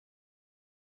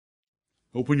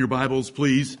Open your Bibles,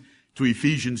 please, to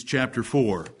Ephesians chapter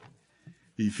 4.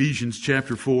 Ephesians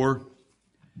chapter 4.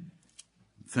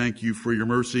 Thank you for your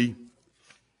mercy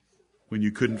when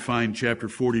you couldn't find chapter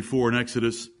 44 in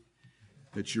Exodus,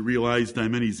 that you realized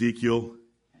I'm in Ezekiel.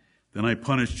 Then I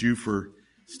punished you for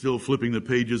still flipping the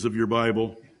pages of your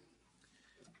Bible.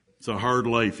 It's a hard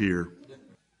life here.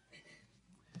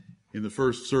 In the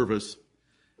first service,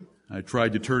 I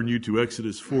tried to turn you to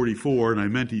Exodus 44, and I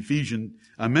meant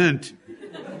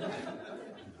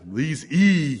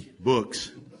these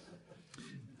books.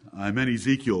 I meant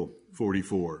Ezekiel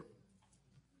 44.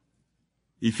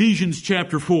 Ephesians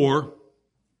chapter 4,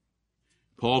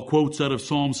 Paul quotes out of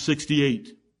Psalm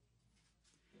 68.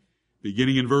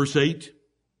 Beginning in verse 8,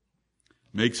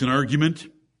 makes an argument,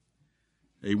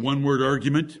 a one-word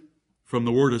argument from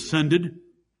the word ascended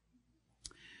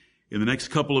in the next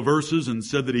couple of verses, and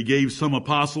said that he gave some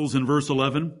apostles in verse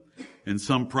 11, and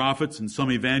some prophets, and some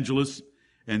evangelists,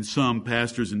 and some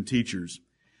pastors and teachers.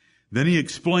 Then he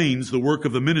explains the work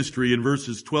of the ministry in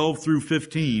verses 12 through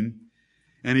 15,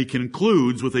 and he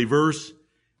concludes with a verse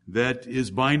that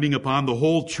is binding upon the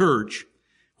whole church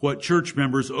what church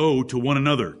members owe to one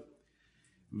another.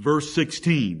 Verse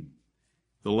 16,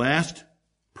 the last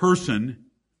person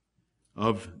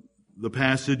of the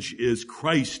passage is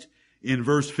Christ in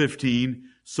verse 15.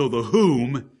 So the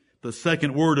whom, the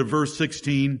second word of verse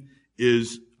 16,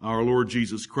 is our Lord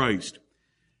Jesus Christ.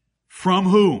 From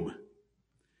whom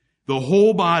the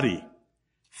whole body,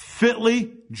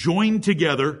 fitly joined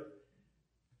together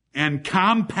and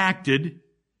compacted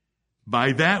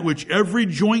by that which every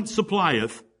joint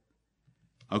supplieth,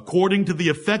 according to the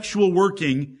effectual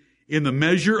working in the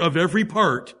measure of every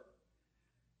part,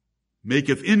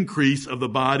 maketh increase of the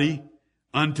body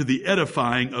unto the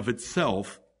edifying of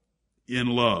itself in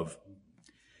love.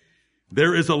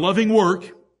 There is a loving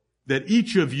work that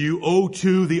each of you owe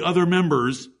to the other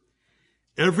members.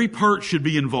 Every part should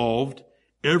be involved.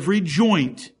 Every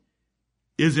joint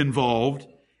is involved,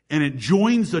 and it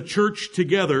joins the church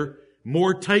together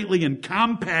more tightly and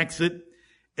compacts it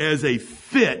as a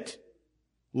fit,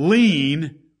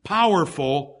 lean,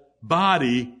 powerful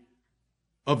body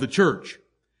of the church.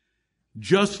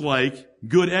 Just like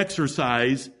good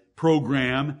exercise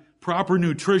program, proper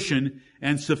nutrition,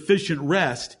 and sufficient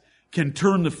rest can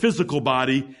turn the physical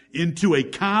body into a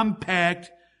compact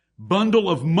bundle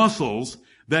of muscles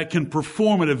that can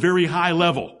perform at a very high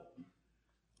level.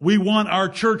 We want our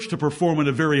church to perform at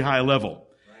a very high level.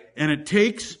 And it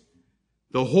takes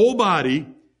the whole body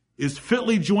is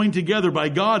fitly joined together by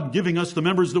God giving us the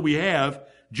members that we have,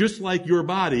 just like your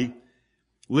body.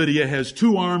 Lydia has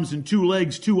 2 arms and 2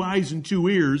 legs, 2 eyes and 2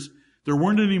 ears. There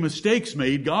weren't any mistakes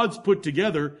made. God's put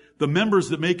together the members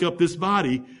that make up this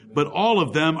body, but all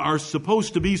of them are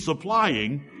supposed to be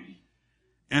supplying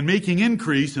and making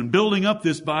increase and building up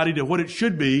this body to what it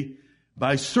should be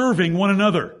by serving one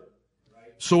another.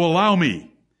 So allow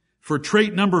me, for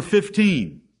trait number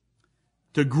 15,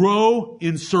 to grow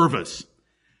in service,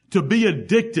 to be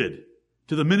addicted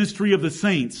to the ministry of the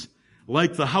saints,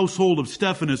 like the household of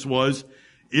Stephanas was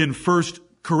in 1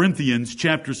 Corinthians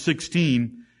chapter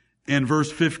 16 and verse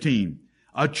 15.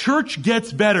 A church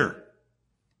gets better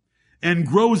and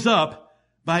grows up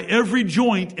by every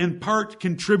joint and part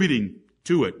contributing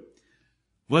to it.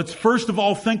 Let's first of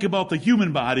all think about the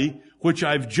human body, which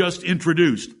I've just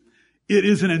introduced. It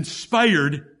is an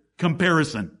inspired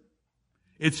comparison.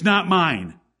 It's not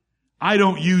mine. I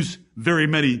don't use very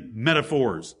many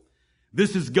metaphors.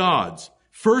 This is God's.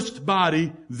 First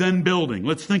body, then building.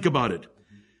 Let's think about it.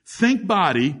 Think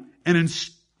body, an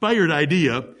inspired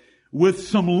idea with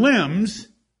some limbs,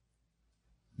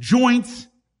 joints,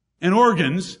 and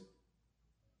organs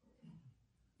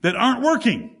that aren't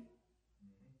working.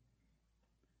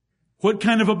 What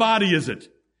kind of a body is it?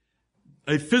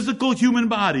 A physical human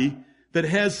body that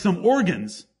has some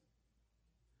organs,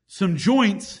 some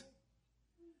joints,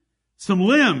 some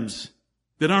limbs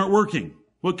that aren't working.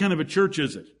 What kind of a church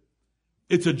is it?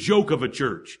 It's a joke of a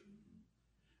church.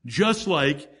 Just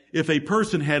like if a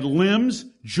person had limbs,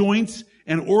 joints,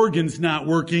 and organs not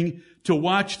working, to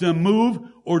watch them move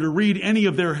or to read any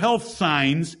of their health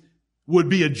signs would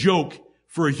be a joke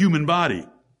for a human body.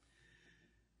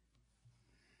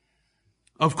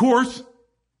 Of course,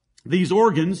 these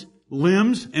organs,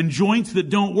 limbs, and joints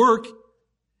that don't work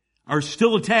are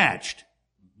still attached.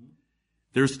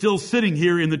 They're still sitting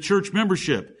here in the church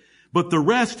membership, but the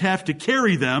rest have to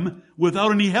carry them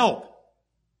without any help.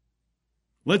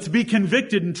 Let's be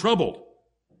convicted and troubled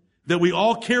that we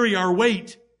all carry our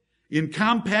weight in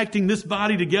compacting this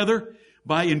body together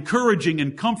by encouraging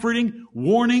and comforting,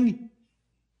 warning,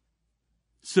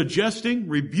 suggesting,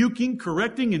 rebuking,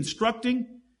 correcting, instructing,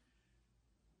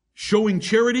 showing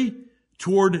charity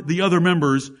toward the other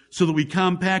members so that we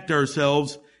compact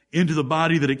ourselves into the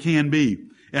body that it can be.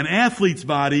 An athlete's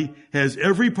body has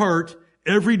every part,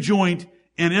 every joint,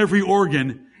 and every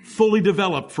organ fully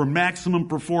developed for maximum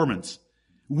performance.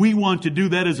 We want to do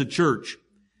that as a church.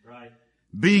 Right.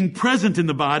 Being present in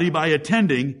the body by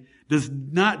attending does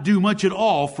not do much at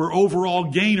all for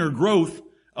overall gain or growth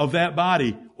of that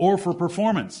body or for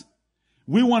performance.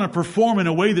 We want to perform in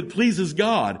a way that pleases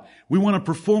God. We want to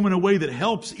perform in a way that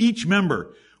helps each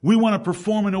member. We want to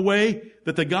perform in a way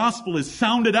that the gospel is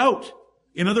sounded out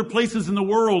in other places in the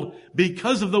world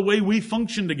because of the way we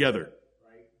function together.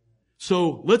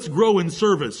 So let's grow in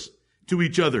service to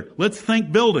each other. Let's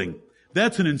think building.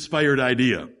 That's an inspired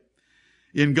idea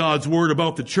in God's word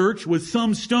about the church, with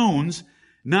some stones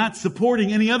not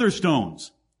supporting any other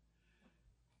stones.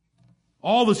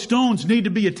 All the stones need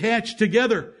to be attached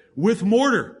together with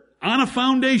mortar on a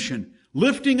foundation,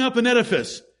 lifting up an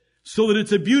edifice so that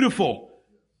it's a beautiful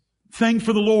thing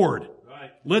for the Lord.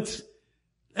 Right.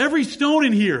 Every stone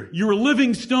in here, you're a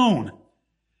living stone.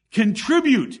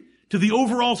 Contribute to the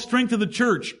overall strength of the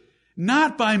church,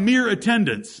 not by mere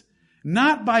attendance,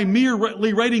 not by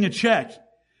merely writing a check,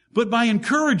 but by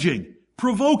encouraging,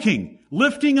 provoking,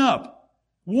 lifting up,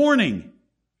 warning,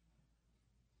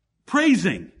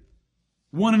 praising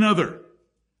one another.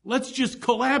 Let's just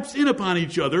collapse in upon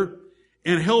each other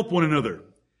and help one another.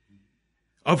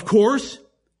 Of course,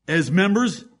 as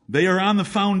members, they are on the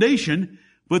foundation,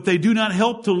 but they do not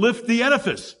help to lift the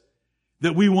edifice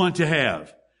that we want to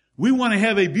have. We want to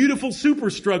have a beautiful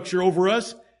superstructure over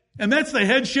us, and that's the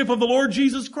headship of the Lord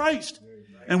Jesus Christ.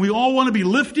 And we all want to be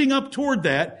lifting up toward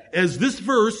that, as this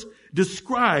verse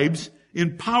describes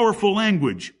in powerful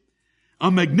language. A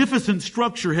magnificent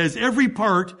structure has every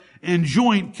part and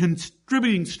joint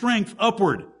contributing strength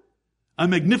upward. A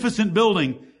magnificent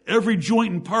building, every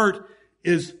joint and part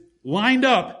is lined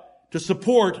up to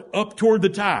support up toward the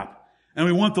top. And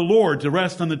we want the Lord to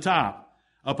rest on the top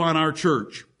upon our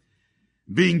church.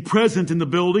 Being present in the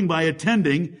building by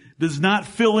attending does not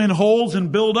fill in holes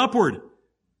and build upward.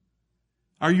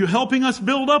 Are you helping us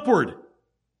build upward?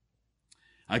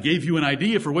 I gave you an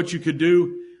idea for what you could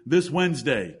do this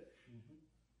Wednesday.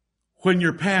 When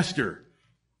your pastor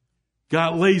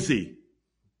got lazy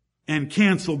and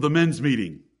canceled the men's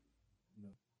meeting.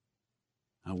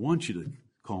 I want you to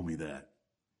call me that,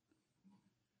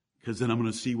 because then I'm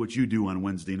going to see what you do on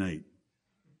Wednesday night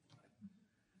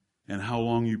and how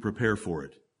long you prepare for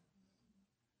it.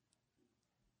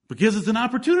 Because it's an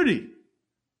opportunity.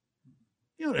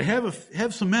 You know, to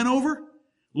have some men over,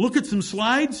 look at some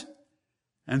slides,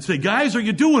 and say, guys, are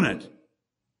you doing it?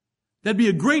 That'd be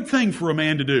a great thing for a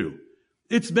man to do.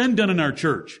 It's been done in our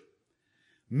church.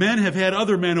 Men have had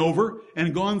other men over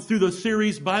and gone through the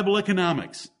series Bible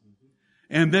Economics,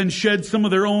 and then shed some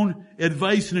of their own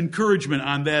advice and encouragement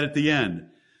on that at the end.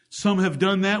 Some have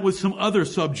done that with some other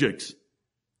subjects.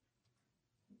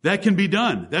 That can be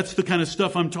done. That's the kind of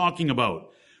stuff I'm talking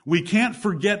about. We can't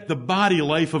forget the body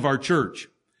life of our church.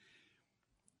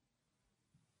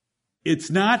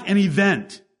 It's not an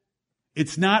event.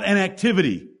 It's not an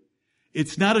activity.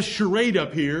 It's not a charade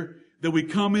up here that we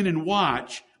come in and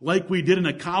watch like we did in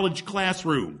a college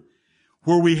classroom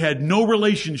where we had no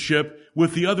relationship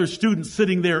with the other students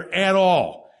sitting there at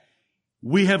all.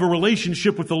 We have a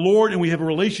relationship with the Lord, and we have a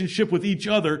relationship with each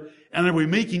other, and are we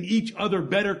making each other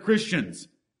better Christians?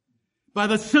 By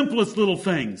the simplest little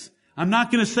things. I'm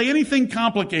not going to say anything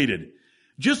complicated.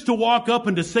 Just to walk up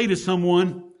and to say to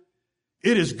someone,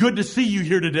 it is good to see you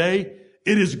here today.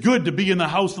 It is good to be in the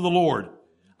house of the Lord.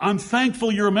 I'm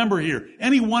thankful you're a member here.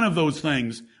 Any one of those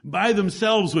things by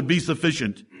themselves would be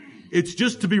sufficient. It's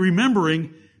just to be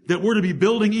remembering that we're to be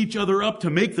building each other up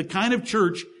to make the kind of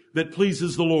church that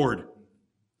pleases the Lord.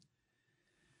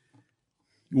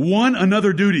 One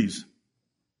another duties.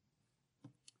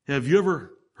 Have you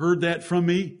ever heard that from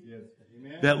me? Yes.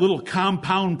 Amen. That little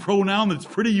compound pronoun that's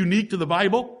pretty unique to the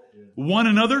Bible? Yes. One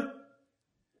another.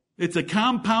 It's a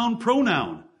compound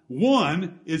pronoun.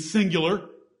 One is singular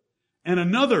and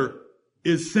another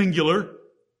is singular.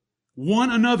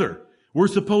 One another. We're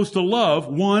supposed to love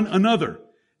one another.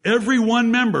 Every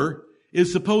one member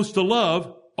is supposed to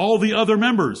love all the other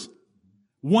members,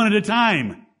 one at a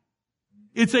time.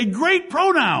 It's a great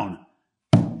pronoun.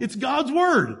 It's God's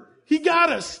word. He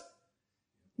got us.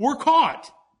 We're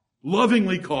caught,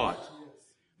 lovingly caught.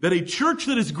 That a church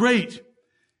that is great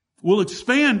will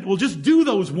expand, will just do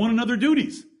those one another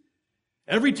duties.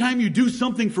 Every time you do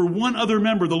something for one other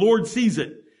member, the Lord sees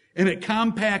it, and it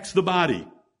compacts the body.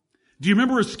 Do you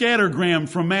remember a scattergram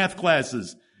from math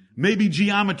classes? Maybe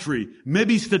geometry,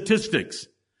 maybe statistics.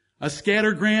 A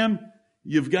scattergram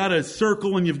you've got a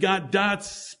circle and you've got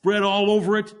dots spread all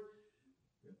over it.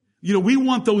 You know, we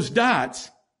want those dots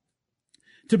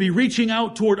to be reaching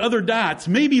out toward other dots,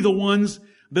 maybe the ones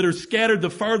that are scattered the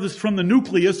farthest from the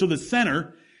nucleus or the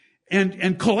center,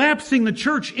 and collapsing the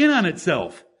church in on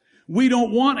itself. We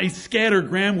don't want a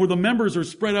scattergram where the members are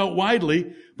spread out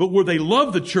widely, but where they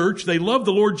love the church, they love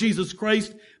the Lord Jesus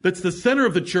Christ, that's the center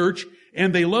of the church,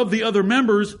 and they love the other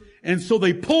members, and so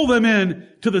they pull them in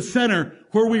to the center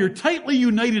where we are tightly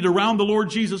united around the Lord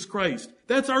Jesus Christ.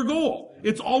 That's our goal.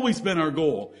 It's always been our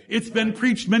goal. It's been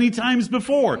preached many times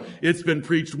before. It's been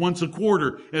preached once a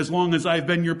quarter as long as I've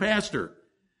been your pastor.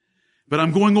 But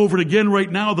I'm going over it again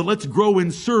right now that let's grow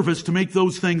in service to make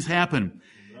those things happen.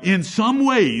 In some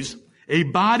ways, a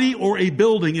body or a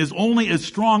building is only as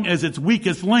strong as its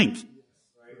weakest link.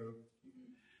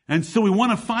 And so we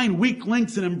want to find weak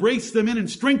links and embrace them in and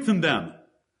strengthen them.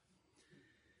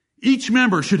 Each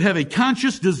member should have a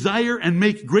conscious desire and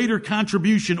make greater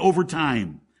contribution over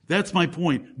time. That's my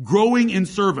point. Growing in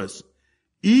service.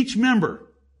 Each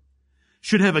member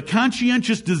should have a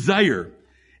conscientious desire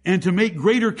and to make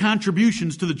greater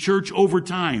contributions to the church over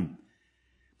time.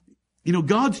 You know,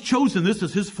 God's chosen this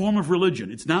as His form of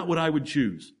religion. It's not what I would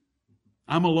choose.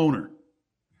 I'm a loner.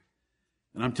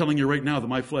 And I'm telling you right now that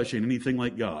my flesh ain't anything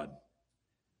like God.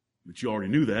 But you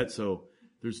already knew that, so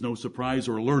there's no surprise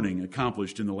or learning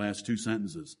accomplished in the last two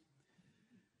sentences.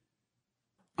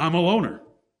 I'm a loner.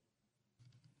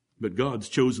 But God's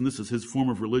chosen this as His form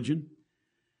of religion.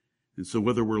 And so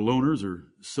whether we're loners or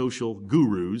social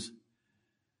gurus,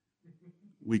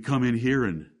 we come in here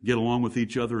and get along with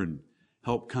each other and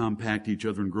help compact each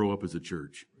other and grow up as a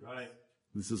church. Right.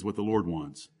 This is what the Lord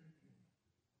wants.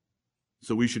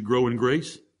 So we should grow in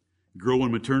grace, grow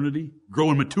in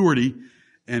maturity,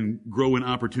 and grow in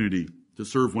opportunity to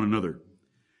serve one another.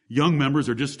 Young members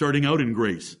are just starting out in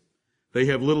grace. They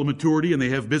have little maturity and they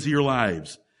have busier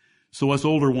lives. So us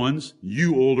older ones,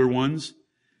 you older ones,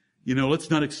 you know, let's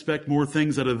not expect more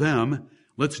things out of them.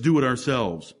 Let's do it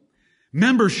ourselves.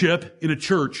 Membership in a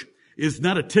church is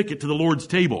not a ticket to the Lord's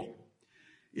table.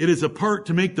 It is a part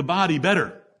to make the body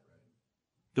better.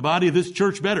 The body of this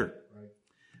church better. Right.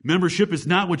 Membership is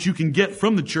not what you can get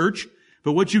from the church,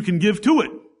 but what you can give to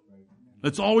it. Right.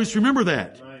 Let's always remember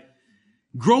that. Right.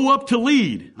 Grow up to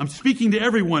lead. I'm speaking to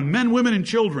everyone, men, women, and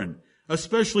children,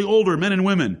 especially older men and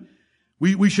women.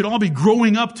 We should all be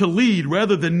growing up to lead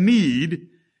rather than need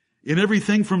in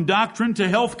everything from doctrine to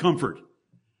health comfort.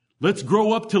 Let's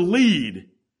grow up to lead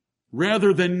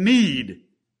rather than need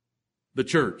the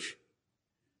church.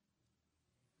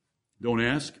 Don't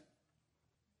ask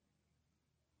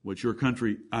what your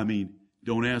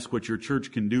don't ask what your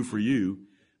church can do for you,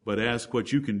 but ask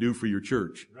what you can do for your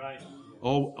church. Right.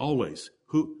 Always.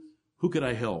 Who could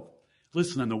I help?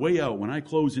 Listen, on the way out, when I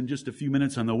close in just a few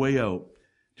minutes on the way out,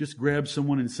 just grab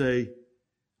someone and say,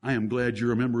 I am glad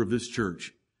you're a member of this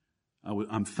church.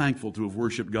 I'm thankful to have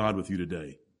worshiped God with you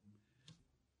today.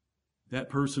 That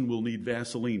person will need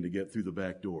Vaseline to get through the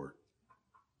back door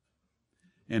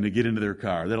and to get into their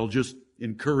car. That'll just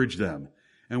encourage them.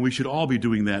 And we should all be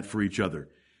doing that for each other.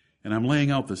 And I'm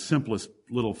laying out the simplest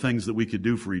little things that we could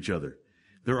do for each other.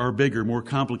 There are bigger, more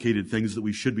complicated things that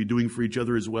we should be doing for each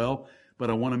other as well. But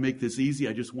I want to make this easy.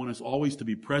 I just want us always to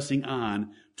be pressing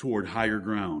on toward higher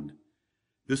ground.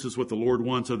 This is what the Lord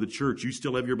wants of the church. You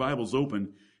still have your Bibles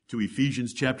open to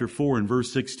Ephesians chapter 4 and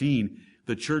verse 16.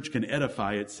 The church can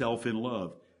edify itself in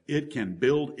love. It can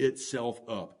build itself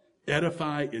up.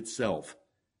 Edify itself.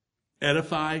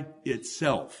 Edify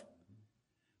itself.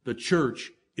 The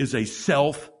church is a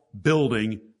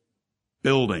self-building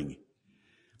building.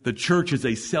 The church is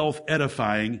a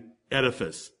self-edifying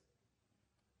edifice.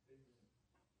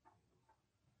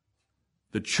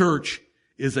 The church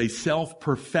is a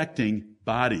self-perfecting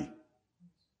body.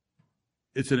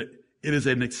 It is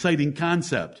an exciting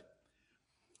concept.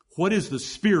 What is the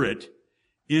spirit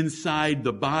inside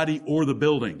the body or the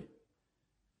building?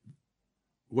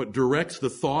 What directs the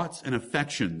thoughts and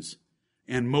affections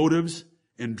and motives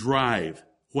and drive?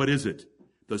 What is it?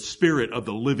 The Spirit of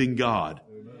the living God.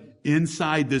 Amen.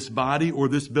 Inside this body or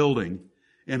this building.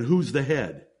 And who's the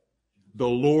head? The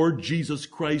Lord Jesus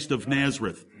Christ of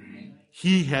Nazareth.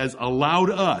 He has allowed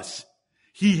us,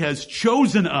 He has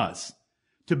chosen us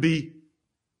to be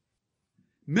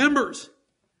members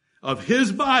of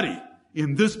His body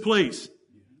in this place.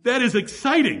 That is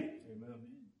exciting.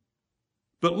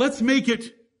 But let's make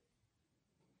it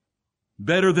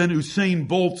better than Usain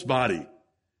Bolt's body.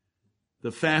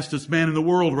 The fastest man in the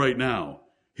world right now.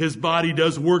 His body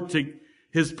does work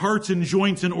his parts and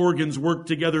joints and organs work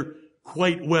together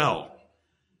quite well.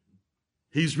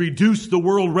 He's reduced the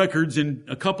world records in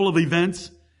a couple of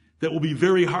events that will be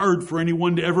very hard for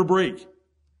anyone to ever break.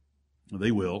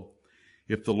 They will.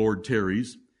 If the Lord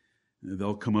tarries,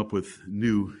 they'll come up with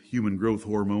new human growth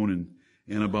hormone and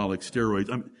anabolic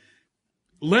steroids.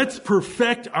 Let's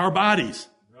perfect our bodies.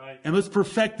 Right. And let's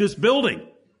perfect this building.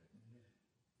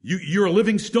 You're a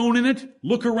living stone in it.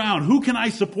 Look around. Who can I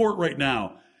support right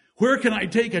now? Where can I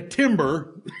take a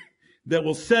timber that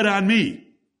will set on me?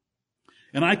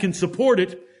 And I can support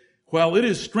it while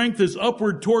its strength is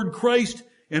upward toward Christ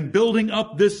and building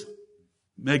up this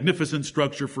magnificent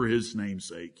structure for His name's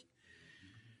sake.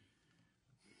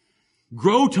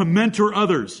 Grow to mentor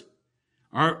others.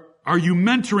 Are you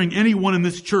mentoring anyone in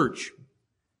this church?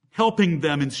 Helping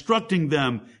them, instructing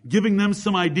them, giving them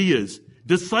some ideas,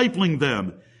 discipling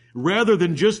them, rather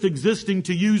than just existing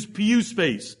to use pew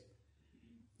space.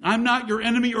 I'm not your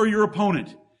enemy or your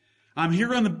opponent. I'm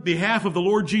here on the behalf of the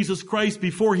Lord Jesus Christ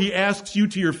before He asks you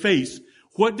to your face,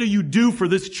 what do you do for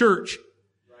this church?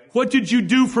 What did you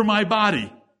do for my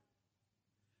body?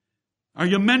 Are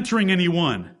you mentoring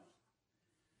anyone?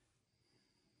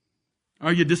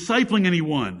 Are you discipling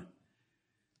anyone?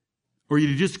 Or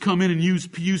you just come in and use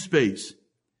pew space?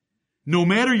 No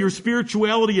matter your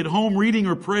spirituality at home, reading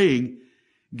or praying,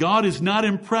 God is not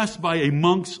impressed by a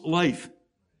monk's life.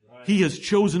 Right. He has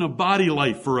chosen a body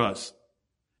life for us.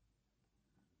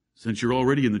 Since you're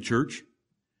already in the church,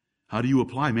 how do you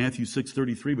apply Matthew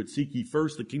 6:33? But seek ye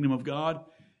first the kingdom of God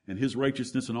and His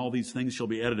righteousness, and all these things shall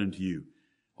be added unto you.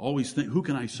 Always think, who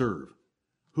can I serve?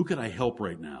 Who could I help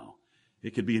right now?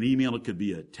 It could be an email. It could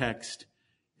be a text.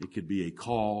 It could be a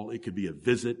call. It could be a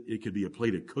visit. It could be a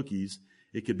plate of cookies.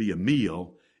 It could be a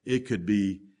meal. It could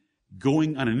be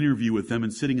going on an interview with them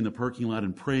and sitting in the parking lot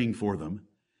and praying for them.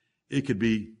 It could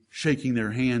be shaking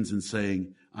their hands and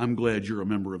saying, I'm glad you're a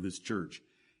member of this church.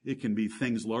 It can be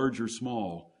things large or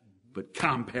small, but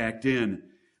compact in.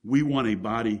 We want a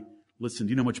body. Listen,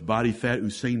 do you know how much body fat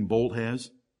Usain Bolt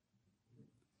has?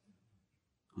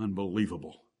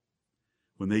 Unbelievable.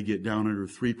 When they get down under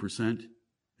 3%,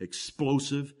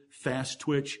 explosive, fast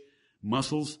twitch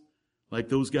muscles like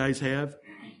those guys have,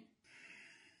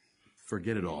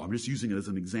 forget it all. I'm just using it as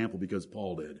an example because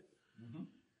Paul did. Mm-hmm.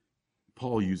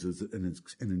 Paul uses an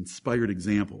inspired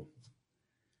example.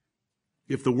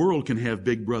 If the world can have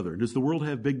Big Brother, does the world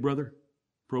have Big Brother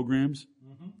programs?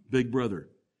 Mm-hmm. Big Brother.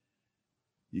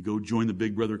 You go join the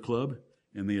Big Brother club,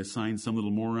 and they assign some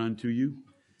little moron to you,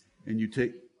 and you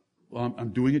take, well,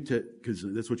 I'm doing it because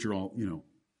that's what you're all,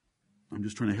 I'm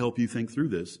just trying to help you think through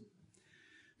this.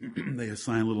 They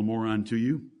assign a little moron to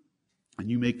you, and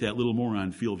you make that little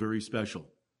moron feel very special.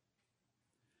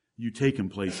 You take him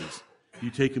places. You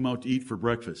take him out to eat for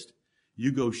breakfast.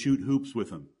 You go shoot hoops with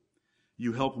him.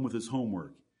 You help him with his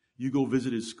homework. You go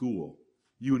visit his school.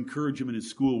 You encourage him in his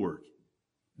schoolwork.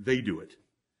 They do it.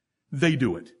 They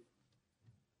do it. Do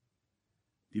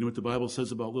you know what the Bible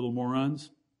says about little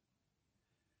morons?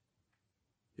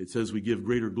 It says we give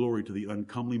greater glory to the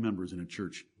uncomely members in a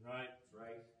church. Right.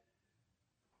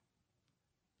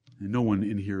 And no one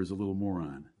in here is a little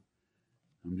moron.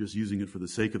 I'm just using it for the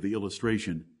sake of the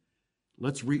illustration.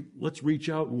 Let's reach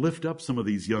out and lift up some of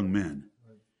these young men.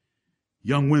 Right.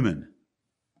 Young women.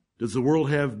 Does the world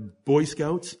have Boy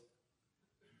Scouts?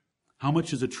 How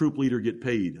much does a troop leader get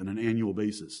paid on an annual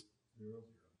basis?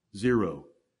 Zero.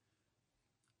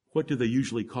 What do they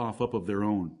usually cough up of their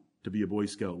own to be a Boy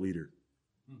Scout leader?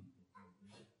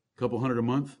 A couple $100 a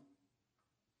month?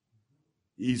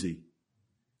 Easy.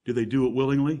 Do they do it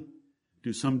willingly?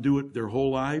 Do some do it their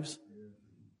whole lives?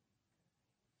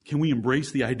 Can we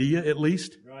embrace the idea at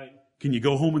least? Right. Can you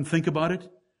go home and think about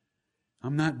it?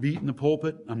 I'm not beating the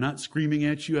pulpit. I'm not screaming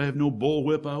at you. I have no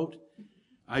bullwhip out.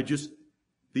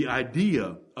 The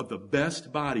idea of the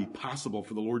best body possible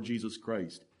for the Lord Jesus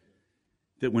Christ,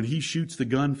 that when He shoots the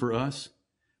gun for us,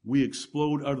 we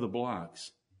explode out of the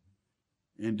blocks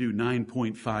and do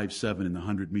 9.57 in the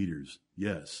 100 meters.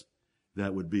 Yes,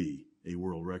 that would be a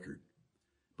world record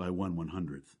by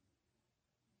 1/100th.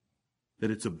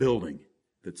 That it's a building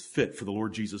that's fit for the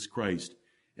Lord Jesus Christ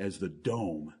as the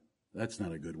dome. That's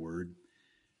not a good word.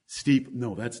 Steep,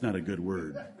 no, that's not a good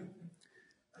word.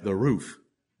 The roof.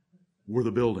 We're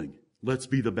the building. Let's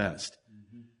be the best.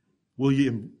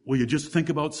 Mm-hmm. Will you just think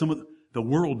about some of the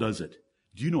world does it.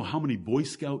 Do you know how many Boy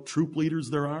Scout troop leaders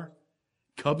there are?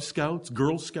 Cub Scouts,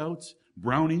 Girl Scouts,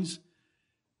 Brownies.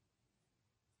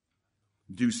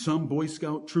 Do some Boy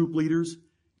Scout troop leaders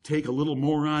take a little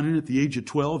moron in at the age of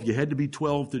 12? You had to be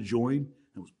 12 to join.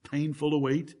 It was painful to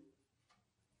wait.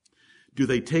 Do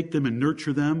they take them and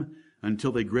nurture them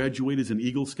until they graduate as an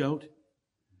Eagle Scout?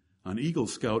 An Eagle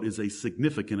Scout is a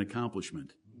significant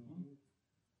accomplishment.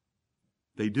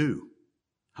 They do.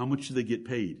 How much do they get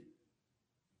paid?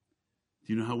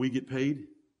 Do you know how we get paid?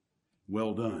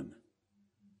 Well done,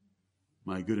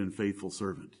 my good and faithful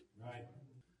servant. Right.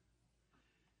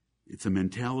 It's a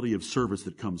mentality of service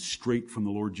that comes straight from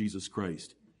the Lord Jesus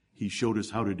Christ. He showed us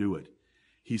how to do it.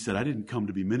 He said, I didn't come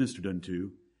to be ministered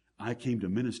unto. I came to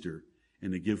minister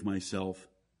and to give myself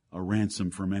a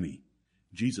ransom for many.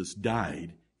 Jesus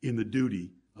died in the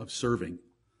duty of serving.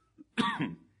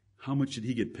 How much did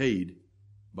he get paid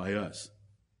by us?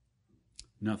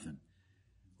 Nothing.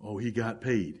 Oh, he got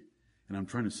paid. And I'm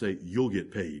trying to say, you'll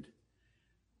get paid.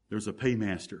 There's a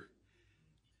paymaster.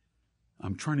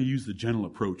 I'm trying to use the gentle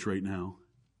approach right now.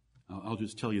 I'll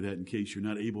just tell you that in case you're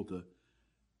not able to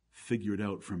figure it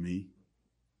out from me.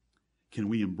 Can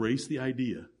we embrace the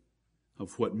idea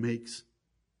of what makes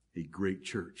a great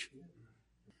church?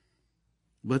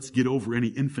 Let's get over any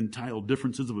infantile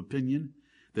differences of opinion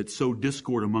that sow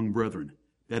discord among brethren.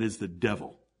 That is the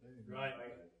devil. Right.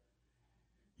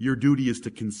 Your duty is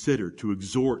to consider, to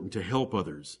exhort, and to help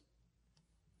others.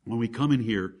 When we come in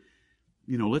here,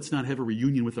 let's not have a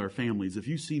reunion with our families. If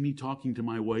you see me talking to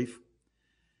my wife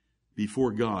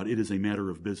before God, it is a matter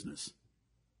of business.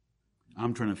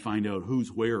 I'm trying to find out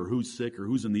who's where or who's sick or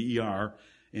who's in the ER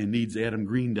and needs Adam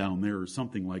Green down there or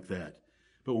something like that.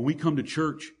 But when we come to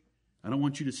church, I don't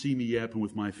want you to see me yapping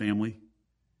with my family,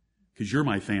 because you're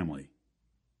my family.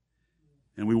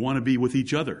 And we want to be with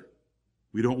each other.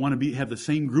 We don't want to have the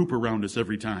same group around us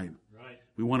every time. Right.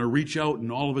 We want to reach out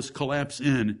and all of us collapse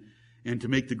in and to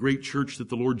make the great church that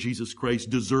the Lord Jesus Christ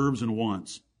deserves and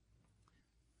wants.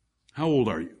 How old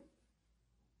are you?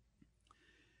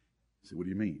 I say, what do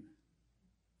you mean?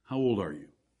 How old are you?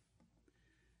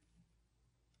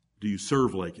 Do you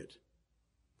serve like it?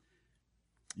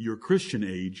 Your Christian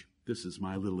age, this is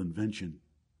my little invention.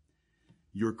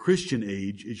 Your Christian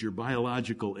age is your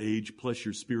biological age plus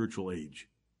your spiritual age.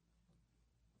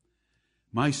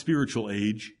 My spiritual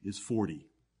age is 40.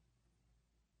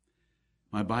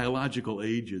 My biological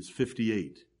age is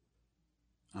 58.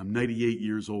 I'm 98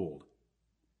 years old.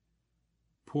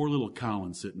 Poor little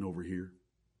Colin sitting over here.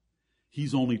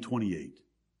 He's only 28.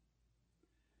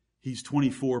 He's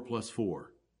 24 plus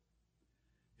 4.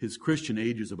 His Christian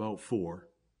age is about 4.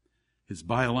 His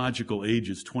biological age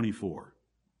is 24.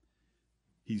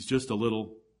 He's just a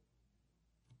little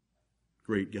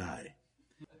great guy.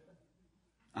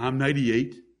 I'm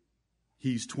 98.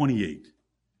 He's 28.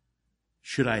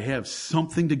 Should I have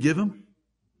something to give him?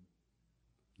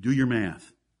 Do your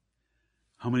math.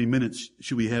 How many minutes?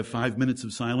 Should we have 5 minutes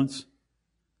of silence?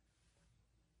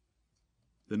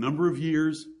 The number of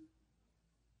years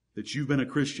that you've been a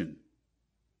Christian,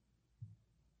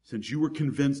 since you were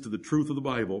convinced of the truth of the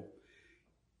Bible,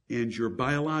 and your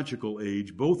biological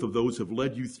age, both of those have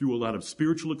led you through a lot of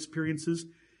spiritual experiences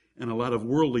and a lot of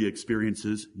worldly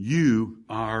experiences. You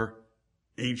are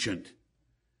ancient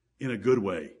in a good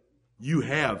way. You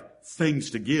have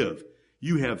things to give.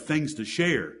 You have things to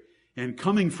share. And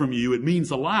coming from you, it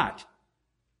means a lot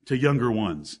to younger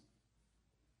ones.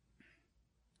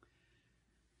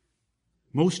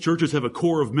 Most churches have a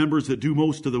core of members that do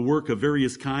most of the work of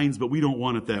various kinds, but we don't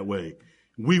want it that way.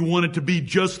 We want it to be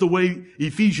just the way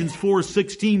Ephesians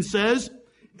 4:16 says.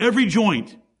 Every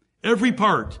joint, every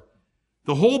part,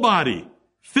 the whole body,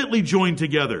 fitly joined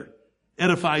together,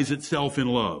 edifies itself in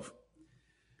love.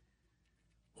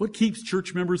 What keeps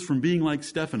church members from being like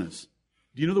Stephanas?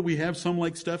 Do you know that we have some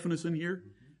like Stephanas in here?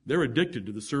 They're addicted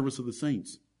to the service of the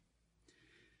saints.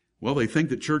 Well, they think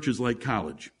that church is like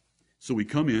college. So we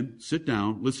come in, sit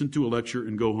down, listen to a lecture,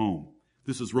 and go home.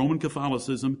 This is Roman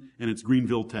Catholicism, and it's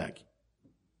Greenville Tech.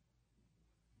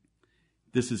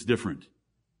 This is different.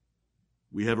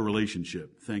 We have a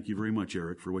relationship. Thank you very much,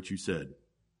 Eric, for what you said.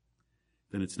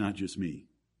 Then it's not just me.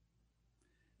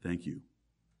 Thank you.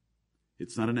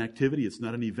 It's not an activity. It's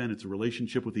not an event. It's a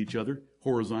relationship with each other,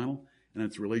 horizontal, and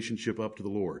it's a relationship up to the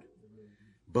Lord.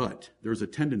 But there's a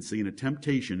tendency and a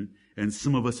temptation, and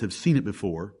some of us have seen it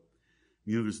before.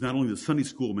 There's not only the Sunday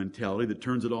school mentality that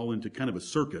turns it all into kind of a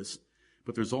circus,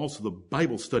 but there's also the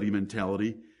Bible study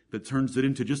mentality that turns it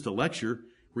into just a lecture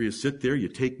where you sit there, you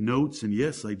take notes, and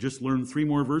yes, I just learned 3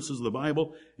 more verses of the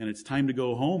Bible, and it's time to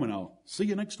go home, and I'll see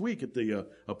you next week at the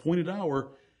appointed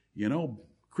hour,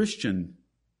 Christian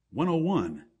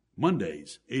 101,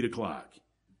 Mondays, 8 o'clock.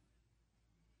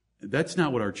 That's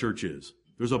not what our church is.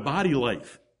 There's a body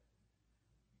life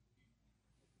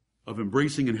of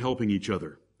embracing and helping each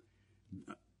other.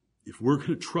 If we're going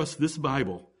to trust this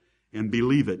Bible and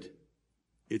believe it,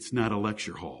 it's not a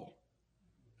lecture hall.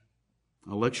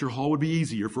 A lecture hall would be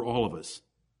easier for all of us.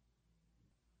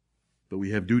 But we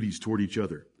have duties toward each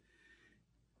other.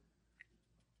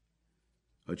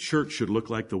 A church should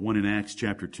look like the one in Acts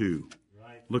chapter 2.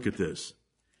 Right. Look at this.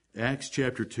 Acts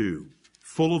chapter 2,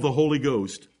 full of the Holy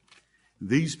Ghost.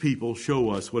 These people show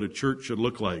us what a church should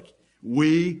look like.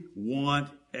 We want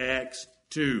Acts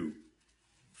 2,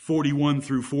 41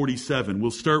 through 47.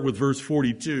 We'll start with verse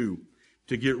 42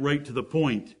 to get right to the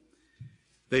point.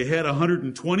 They had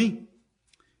 120.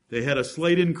 They had a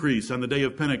slight increase on the day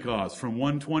of Pentecost from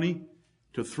 120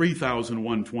 to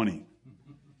 3,120.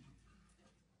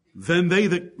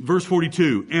 Then verse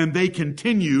 42, and they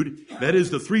continued, that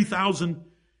is the 3,000,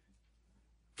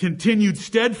 continued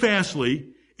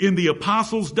steadfastly in the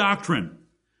apostles' doctrine.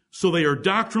 So they are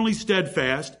doctrinally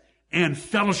steadfast and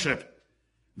fellowship.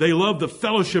 They loved the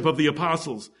fellowship of the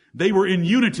apostles. They were in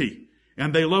unity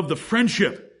and they loved the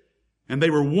friendship. And they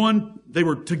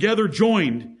were together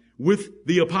joined with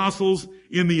the apostles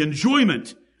in the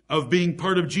enjoyment of being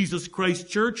part of Jesus Christ's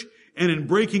church and in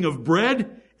breaking of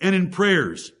bread and in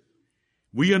prayers.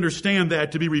 We understand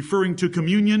that to be referring to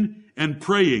communion and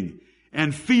praying.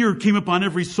 And fear came upon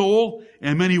every soul,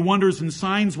 and many wonders and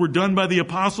signs were done by the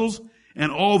apostles,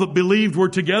 and all that believed were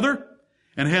together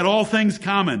and had all things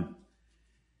common,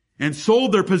 and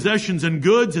sold their possessions and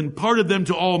goods and parted them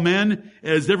to all men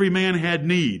as every man had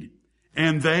need.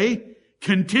 And they,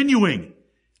 continuing,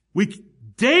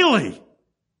 daily.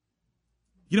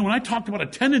 When I talked about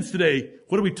attendance today,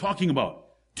 what are we talking about?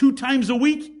 2 times a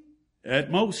week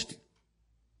at most.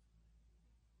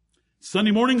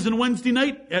 Sunday mornings and Wednesday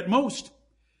night at most.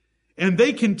 And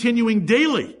they continuing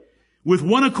daily with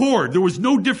one accord. There was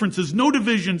no differences, no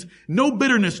divisions, no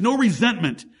bitterness, no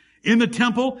resentment in the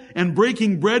temple, and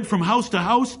breaking bread from house to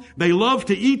house. They loved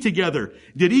to eat together,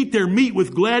 did eat their meat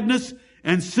with gladness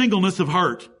and singleness of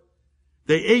heart.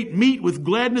 They ate meat with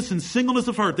gladness and singleness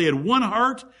of heart. They had one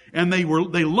heart, and they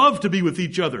loved to be with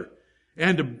each other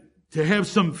and to have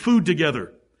some food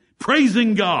together,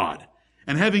 praising God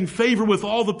and having favor with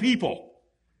all the people.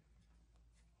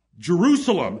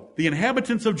 Jerusalem, the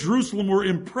inhabitants of Jerusalem were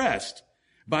impressed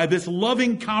by this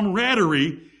loving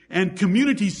camaraderie and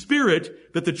community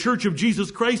spirit that the church of Jesus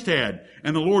Christ had.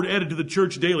 And the Lord added to the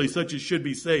church daily such as should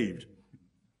be saved.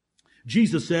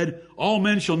 Jesus said, all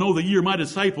men shall know that ye are my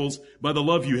disciples by the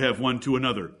love you have one to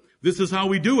another. This is how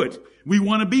we do it. We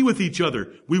want to be with each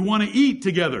other. We want to eat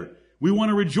together. We want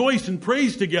to rejoice and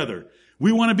praise together.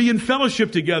 We want to be in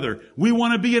fellowship together. We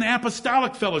want to be in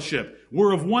apostolic fellowship.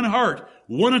 We're of one heart,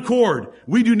 one accord.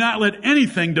 We do not let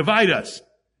anything divide us.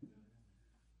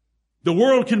 The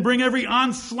world can bring every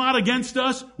onslaught against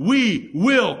us. We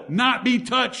will not be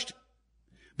touched.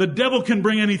 The devil can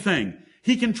bring anything.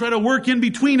 He can try to work in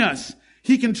between us.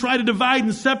 He can try to divide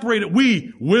and separate it.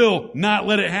 We will not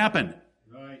let it happen.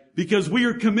 Right. Because we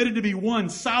are committed to be one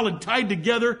solid, tied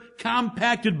together,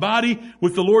 compacted body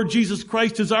with the Lord Jesus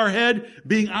Christ as our head,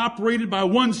 being operated by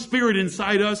one Spirit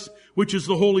inside us, which is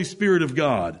the Holy Spirit of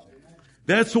God.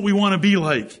 That's what we want to be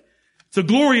like. It's a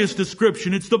glorious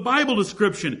description. It's the Bible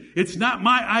description. It's not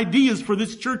my ideas for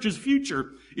this church's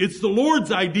future. It's the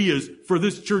Lord's ideas for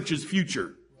this church's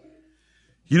future.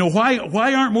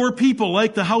 Why aren't more people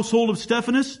like the household of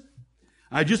Stephanus?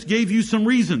 I just gave you some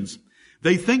reasons.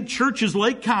 They think church is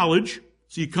like college.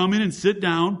 So you come in and sit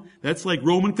down. That's like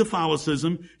Roman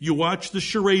Catholicism. You watch the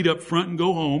charade up front and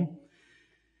go home.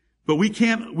 But we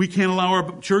can't allow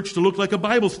our church to look like a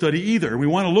Bible study either. We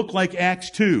want to look like Acts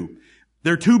 2.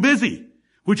 They're too busy,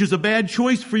 which is a bad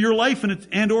choice for your life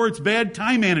and/or it's bad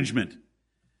time management.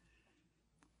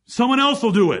 Someone else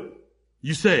will do it,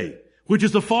 you say, which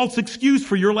is a false excuse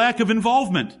for your lack of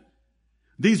involvement.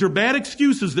 These are bad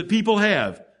excuses that people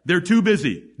have. They're too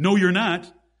busy. No, you're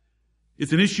not.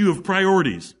 It's an issue of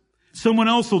priorities. Someone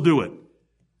else will do it.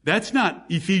 That's not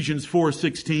Ephesians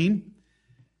 4:16.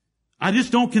 I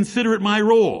just don't consider it my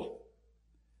role.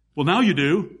 Well, now you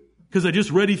do, because I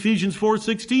just read Ephesians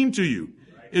 4:16 to you.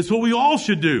 Right. It's what we all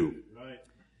should do. Right.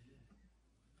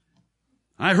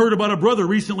 I heard about a brother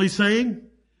recently saying,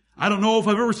 I don't know if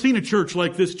I've ever seen a church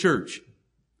like this church.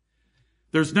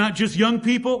 There's not just young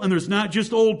people and there's not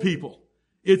just old people.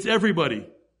 It's everybody.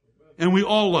 And we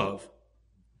all love.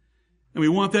 And we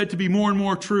want that to be more and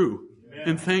more true. Amen.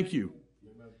 And thank you.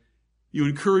 Amen. You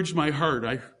encouraged my heart.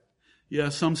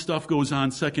 Some stuff goes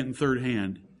on second and third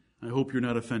hand. I hope you're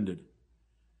not offended.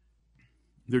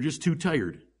 They're just too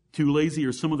tired, too lazy,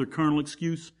 or some other carnal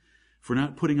excuse for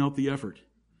not putting out the effort.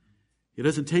 It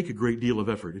doesn't take a great deal of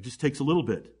effort. It just takes a little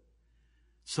bit.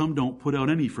 Some don't put out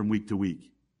any from week to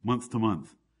week, month to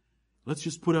month. Let's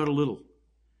just put out a little.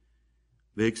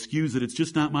 They excuse that it's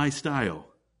just not my style.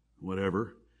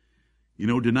 Whatever.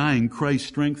 Denying Christ's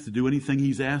strength to do anything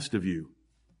He's asked of you.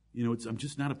 I'm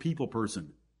just not a people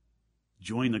person.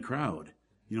 Join the crowd.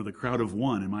 The crowd of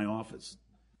one in my office.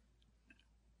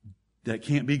 That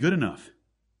can't be good enough.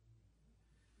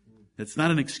 That's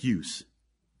not an excuse.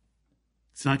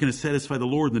 It's not going to satisfy the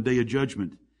Lord in the day of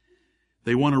judgment.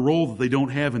 They want a role that they don't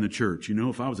have in the church. You know,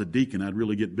 if I was a deacon, I'd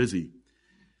really get busy.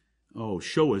 Oh,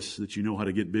 show us that you know how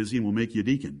to get busy and we'll make you a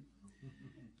deacon.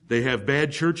 They have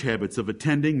bad church habits of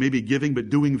attending, maybe giving, but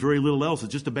doing very little else.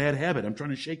 It's just a bad habit. I'm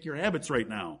trying to shake your habits right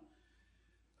now.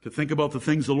 To think about the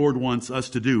things the Lord wants us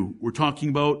to do. We're talking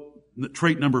about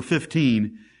trait number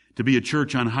 15, to be a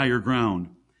church on higher ground.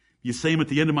 You say at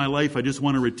the end of my life, I just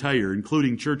want to retire,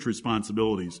 including church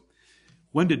responsibilities.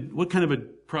 What kind of a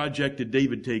project did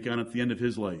David take on at the end of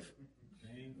his life?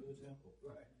 Paying for the temple.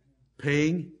 Right.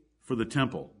 Paying for the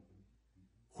temple.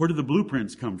 Where did the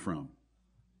blueprints come from?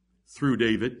 Through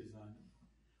David.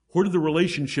 Where did the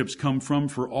relationships come from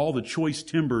for all the choice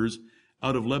timbers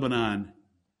out of Lebanon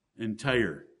and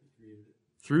Tyre?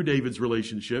 Through David's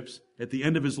relationships at the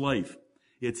end of his life.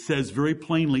 It says very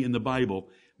plainly in the Bible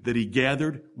that he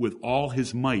gathered with all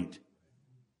his might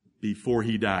before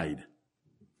he died.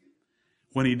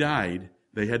 When he died,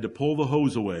 they had to pull the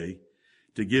hose away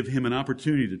to give him an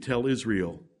opportunity to tell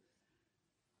Israel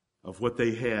of what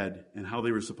they had and how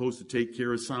they were supposed to take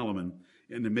care of Solomon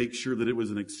and to make sure that it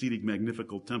was an exceeding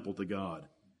magnificent temple to God.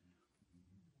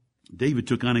 David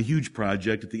took on a huge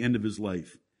project at the end of his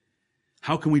life.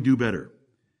 How can we do better?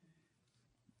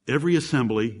 Every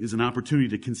assembly is an opportunity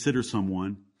to consider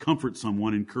someone, comfort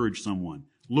someone, encourage someone.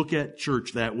 Look at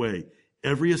church that way.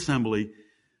 Every assembly,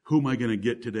 who am I going to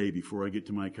get today before I get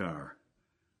to my car?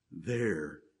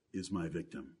 There is my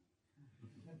victim.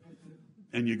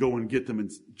 And you go and get them,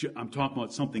 and I'm talking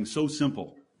about something so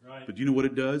simple. Right. But do you know what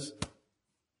it does?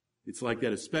 It's like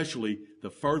that, especially the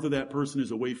farther that person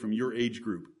is away from your age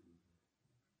group.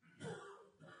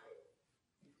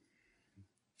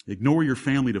 Ignore your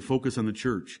family to focus on the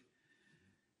church.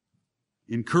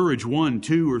 Encourage 1,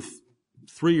 2, or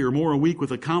 3 or more a week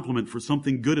with a compliment for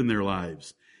something good in their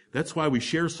lives. That's why we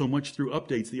share so much through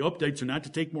updates. The updates are not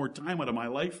to take more time out of my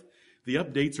life. The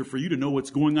updates are for you to know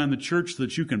what's going on in the church so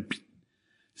that you can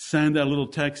send that little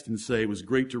text and say, it was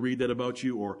great to read that about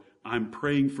you, or I'm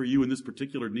praying for you in this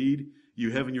particular need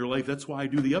you have in your life. That's why I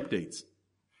do the updates.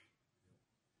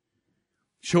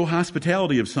 Show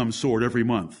hospitality of some sort every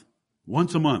month.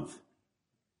 Once a month.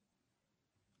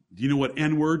 Do you know what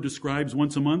N-word describes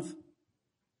once a month?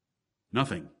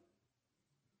 Nothing.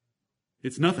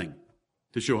 It's nothing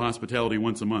to show hospitality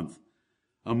once a month.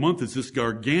 A month is this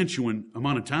gargantuan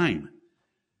amount of time.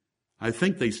 I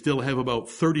think they still have about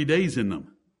 30 days in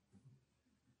them.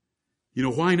 You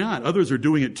know, why not? Others are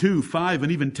doing it 2, 5,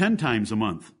 and even 10 times a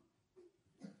month.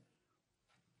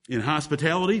 In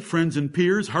hospitality, friends and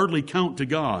peers hardly count to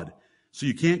God. So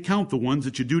you can't count the ones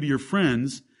that you do to your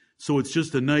friends. So it's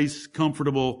just a nice,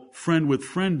 comfortable friend with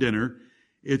friend dinner.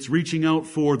 It's reaching out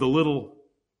for the little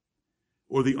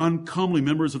or the uncomely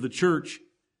members of the church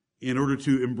in order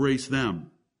to embrace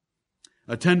them.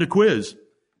 Attend a quiz,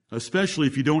 especially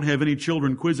if you don't have any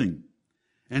children quizzing.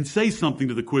 And say something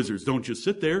to the quizzers. Don't just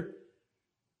sit there.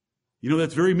 You know,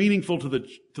 that's very meaningful to the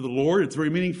Lord. It's very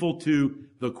meaningful to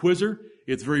the quizzer.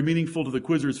 It's very meaningful to the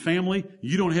quizzer's family.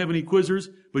 You don't have any quizzers,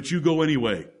 but you go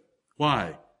anyway.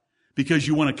 Why? Because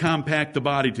you want to compact the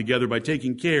body together by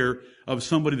taking care of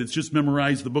somebody that's just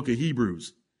memorized the book of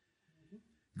Hebrews.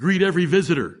 Greet every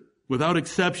visitor, without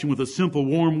exception, with a simple,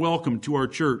 warm welcome to our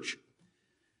church.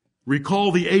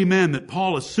 Recall the amen that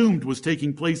Paul assumed was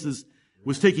taking place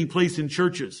in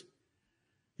churches.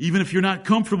 Even if you're not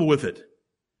comfortable with it,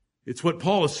 it's what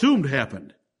Paul assumed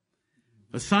happened.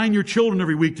 Assign your children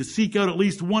every week to seek out at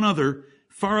least one other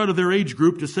far out of their age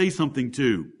group to say something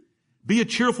to. Be a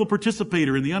cheerful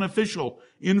participator in the unofficial,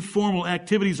 informal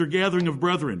activities or gathering of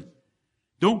brethren.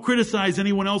 Don't criticize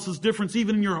anyone else's difference,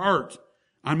 even in your heart,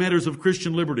 on matters of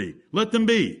Christian liberty. Let them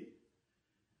be.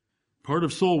 Part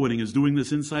of soul winning is doing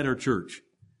this inside our church.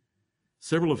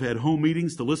 Several have had home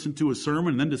meetings to listen to a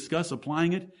sermon and then discuss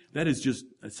applying it. That is just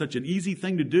such an easy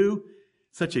thing to do,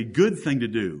 such a good thing to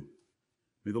do.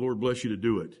 May the Lord bless you to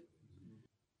do it.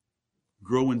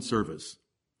 Grow in service.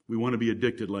 We want to be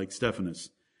addicted like Stephanus.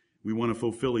 We want to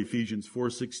fulfill Ephesians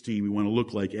 4:16. We want to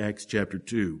look like Acts chapter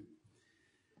 2.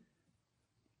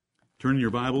 Turn in your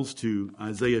Bibles to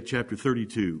Isaiah chapter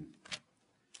 32.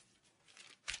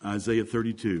 Isaiah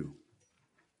 32.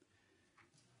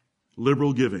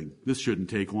 Liberal giving. This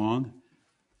shouldn't take long.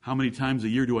 How many times a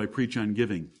year do I preach on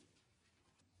giving?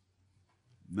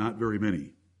 Not very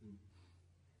many.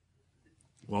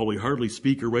 While we hardly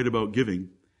speak or write about giving,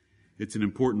 it's an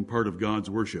important part of God's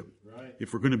worship. Right.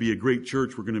 If we're going to be a great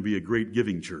church, we're going to be a great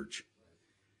giving church.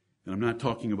 And I'm not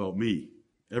talking about me.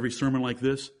 Every sermon like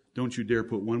this, don't you dare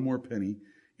put one more penny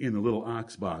in the little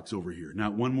ox box over here.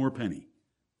 Not one more penny.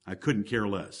 I couldn't care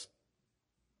less.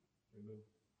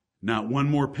 Not one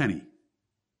more penny.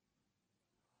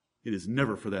 It is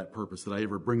never for that purpose that I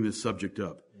ever bring this subject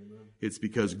up. Amen. It's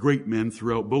because great men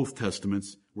throughout both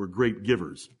testaments were great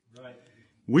givers. Right.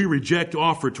 We reject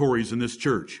offertories in this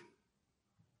church.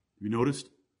 You noticed?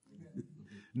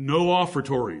 No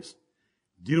offertories.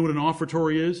 Do you know what an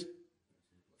offertory is?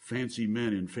 Fancy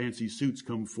men in fancy suits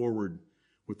come forward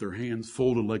with their hands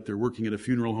folded like they're working at a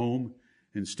funeral home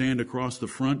and stand across the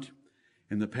front,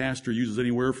 and the pastor uses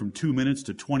anywhere from 2 minutes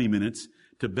to 20 minutes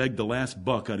to beg the last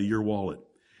buck out of your wallet.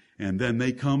 And then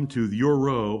they come to your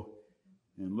row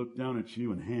and look down at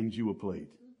you and hand you a plate.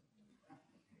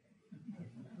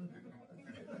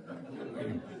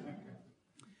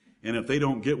 And if they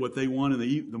don't get what they want in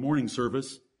the morning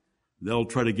service, they'll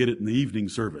try to get it in the evening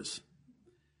service.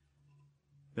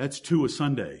 That's 2 a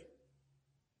Sunday.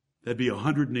 That'd be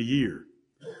 100 in a year.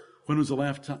 When was the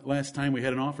last time we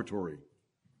had an offertory?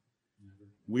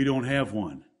 We don't have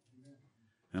one.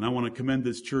 And I want to commend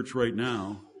this church right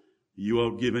now. You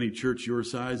outgive any church your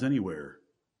size anywhere.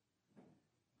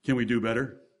 Can we do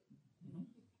better?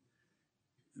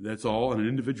 That's all on an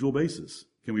individual basis.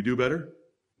 Can we do better?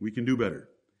 We can do better.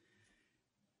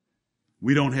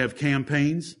 We don't have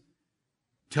campaigns,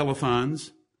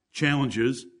 telethons,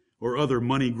 challenges, or other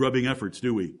money-grubbing efforts,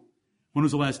 do we? When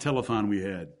was the last telethon we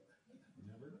had?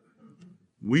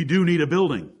 We do need a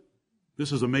building.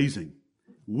 This is amazing.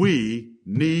 We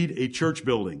need a church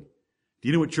building. Do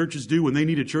you know what churches do when they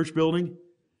need a church building?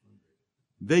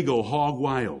 They go hog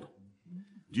wild.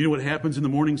 Do you know what happens in the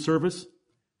morning service?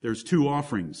 There's 2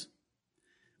 offerings.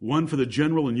 One for the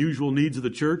general and usual needs of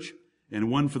the church, and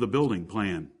one for the building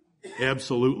plan.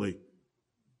 Absolutely.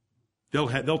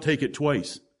 They'll take it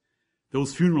twice.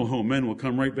 Those funeral home men will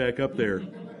come right back up there.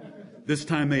 This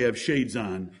time they have shades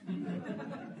on.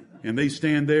 And they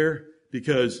stand there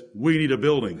because we need a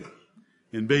building.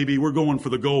 And baby, we're going for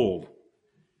the gold.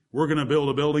 We're going to build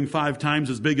a building 5 times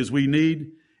as big as we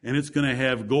need, and it's going to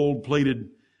have gold-plated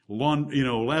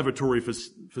lavatory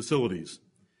facilities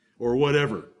or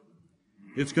whatever.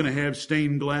 It's going to have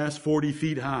stained glass 40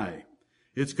 feet high.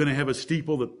 It's going to have a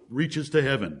steeple that reaches to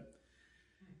heaven.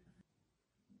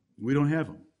 We don't have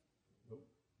them.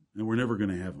 And we're never going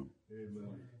to have them.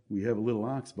 Amen. We have a little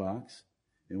ox box,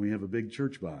 and we have a big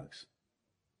church box.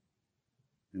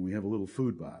 And we have a little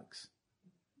food box.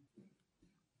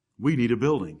 We need a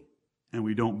building, and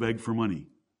we don't beg for money.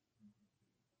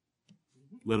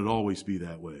 Let it always be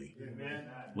that way. Amen.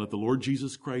 Let the Lord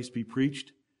Jesus Christ be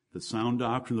preached, the sound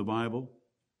doctrine of the Bible,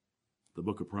 the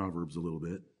book of Proverbs a little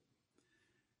bit,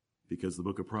 because the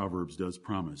book of Proverbs does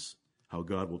promise how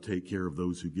God will take care of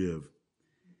those who give.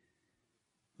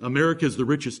 America is the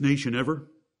richest nation ever,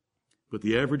 but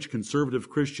the average conservative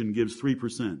Christian gives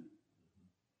 3%.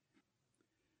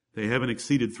 They haven't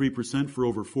exceeded 3% for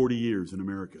over 40 years in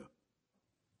America.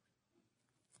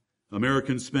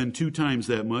 Americans spend 2 times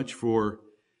that much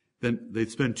they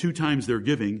spend 2 times their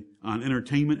giving on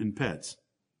entertainment and pets.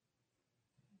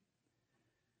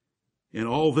 And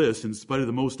all this in spite of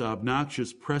the most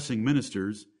obnoxious pressing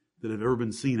ministers that have ever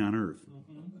been seen on earth.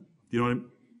 You know what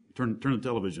I mean? Turn the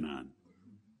television on.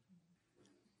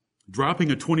 Dropping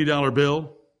a $20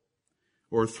 bill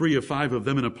or 3 or 5 of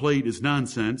them in a plate is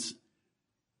nonsense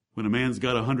when a man's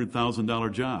got a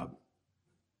 $100,000 job.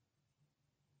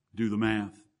 Do the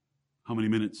math. How many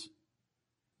minutes?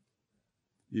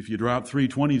 If you drop 3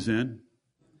 20s in,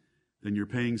 then you're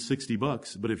paying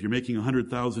 $60. But if you're making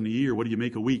 $100,000 a year, what do you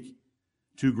make a week?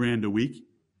 $2,000 a week,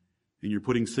 and you're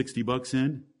putting $60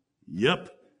 in? Yep,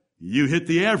 you hit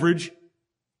the average,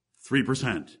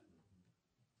 3%.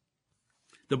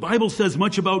 The Bible says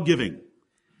much about giving.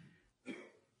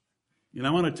 And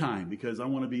I'm out of time because I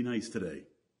want to be nice today.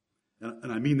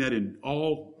 And I mean that in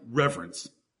all reverence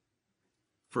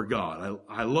for God.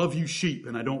 I love you sheep,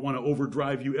 and I don't want to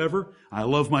overdrive you ever. I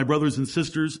love my brothers and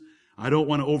sisters. I don't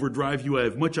want to overdrive you. I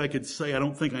have much I could say. I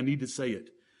don't think I need to say it.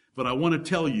 But I want to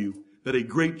tell you that a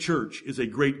great church is a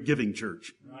great giving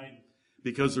church. Right.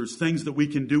 Because there's things that we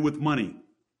can do with money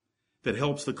that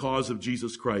helps the cause of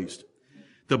Jesus Christ.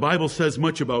 The Bible says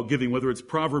much about giving, whether it's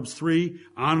Proverbs 3,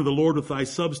 honor the Lord with thy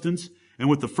substance and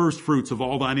with the first fruits of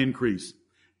all thine increase.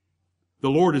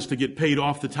 The Lord is to get paid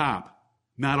off the top,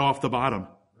 not off the bottom.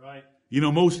 Right. You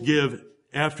know, most give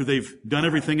after they've done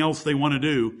everything else they want to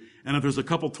do, and if there's a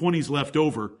couple 20s left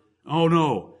over, oh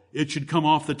no, it should come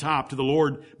off the top to the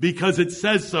Lord because it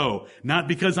says so, not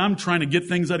because I'm trying to get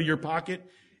things out of your pocket.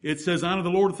 It says, honor the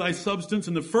Lord with thy substance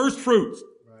and the first fruits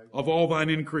of all thine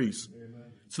increase.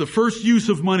 Amen. It's the first use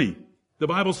of money. The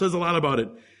Bible says a lot about it.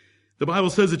 The Bible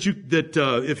says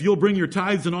that if you'll bring your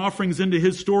tithes and offerings into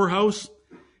his storehouse,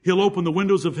 he'll open the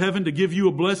windows of heaven to give you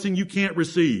a blessing you can't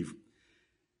receive.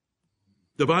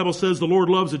 The Bible says the Lord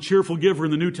loves a cheerful giver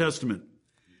in the New Testament.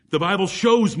 The Bible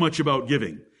shows much about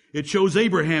giving. It shows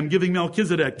Abraham giving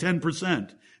Melchizedek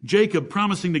 10%, Jacob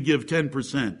promising to give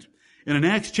 10%. And in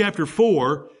Acts chapter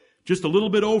 4, just a little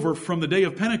bit over from the day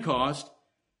of Pentecost,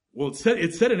 well,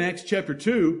 it said in Acts chapter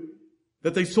 2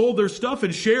 that they sold their stuff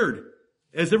and shared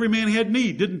as every man had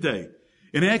need, didn't they?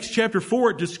 In Acts chapter 4,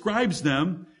 it describes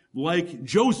them like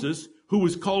Joseph, who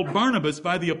was called Barnabas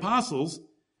by the apostles,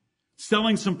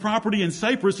 selling some property in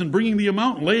Cyprus and bringing the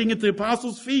amount, laying it at the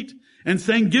apostles' feet and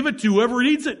saying, give it to whoever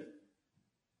needs it.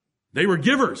 They were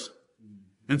givers.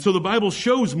 And so the Bible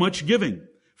shows much giving.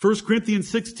 1 Corinthians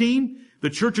 16,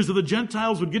 the churches of the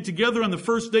Gentiles would get together on the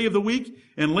first day of the week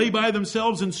and lay by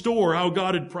themselves in store how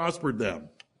God had prospered them.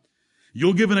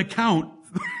 You'll give an account.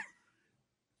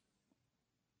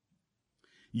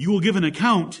 You will give an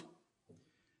account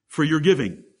for your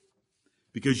giving,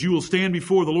 because you will stand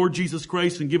before the Lord Jesus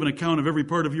Christ and give an account of every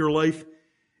part of your life,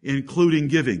 including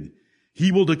giving.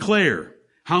 He will declare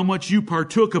how much you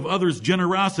partook of others'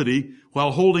 generosity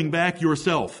while holding back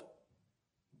yourself.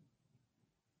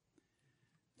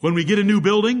 When we get a new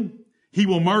building, He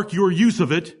will mark your use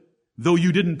of it, though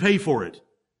you didn't pay for it.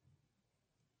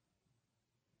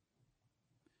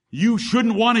 You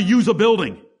shouldn't want to use a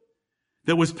building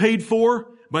that was paid for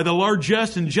by the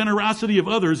largesse and generosity of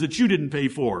others that you didn't pay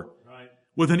for, right,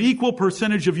 with an equal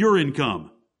percentage of your income.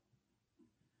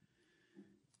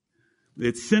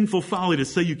 It's sinful folly to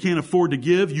say you can't afford to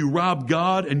give. You rob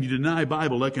God and you deny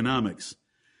Bible economics,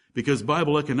 because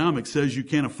Bible economics says you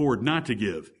can't afford not to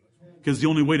give, because the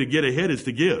only way to get ahead is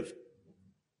to give.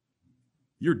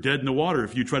 You're dead in the water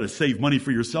if you try to save money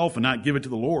for yourself and not give it to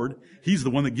the Lord. He's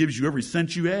the one that gives you every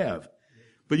cent you have.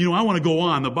 But I want to go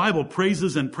on. The Bible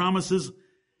praises and promises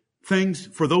things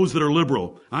for those that are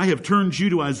liberal. I have turned you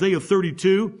to Isaiah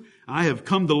 32. I have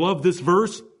come to love this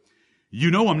verse.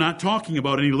 I'm not talking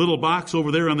about any little box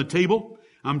over there on the table.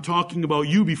 I'm talking about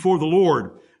you before the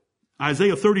Lord.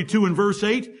 Isaiah 32 and verse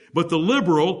 8, but the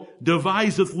liberal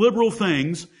deviseth liberal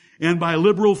things, and by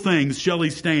liberal things shall he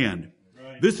stand.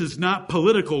 Right. This is not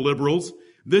political liberals.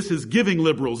 This is giving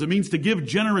liberals. It means to give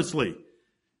generously.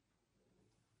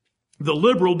 The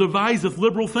liberal deviseth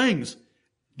liberal things.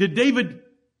 Did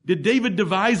David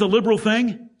devise a liberal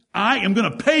thing? I am going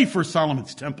to pay for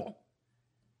Solomon's temple.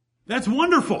 That's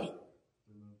wonderful.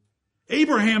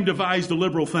 Abraham devised a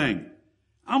liberal thing.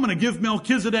 I'm going to give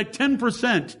Melchizedek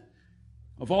 10%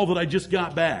 of all that I just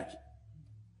got back.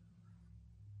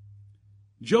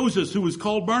 Joseph, who was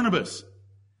called Barnabas,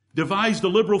 devised a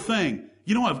liberal thing.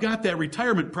 I've got that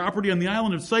retirement property on the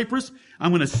island of Cyprus.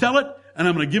 I'm going to sell it and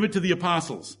I'm going to give it to the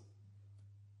apostles.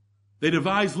 They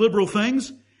devised liberal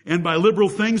things, and by liberal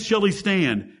things shall he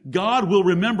stand. God will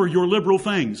remember your liberal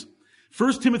things.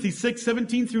 1 Timothy 6,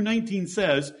 17 through 19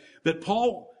 says that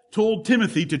Paul told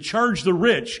Timothy to charge the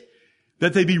rich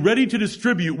that they be ready to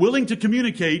distribute, willing to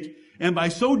communicate, and by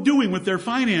so doing with their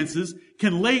finances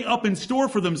can lay up in store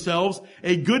for themselves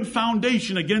a good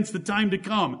foundation against the time to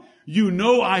come.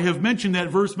 I have mentioned that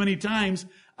verse many times.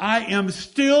 I am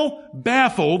still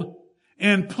baffled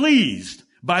and pleased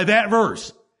by that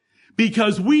verse,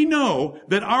 because we know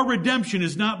that our redemption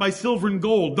is not by silver and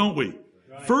gold, don't we?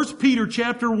 Right. 1 Peter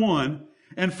chapter 1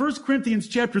 and 1 Corinthians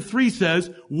chapter 3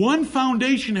 says one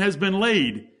foundation has been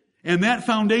laid, and that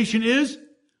foundation is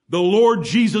the Lord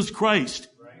Jesus Christ.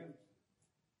 Right.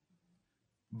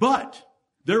 But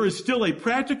there is still a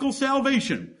practical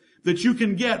salvation that you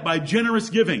can get by generous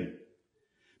giving.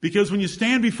 Because when you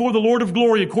stand before the Lord of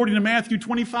glory, according to Matthew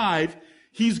 25,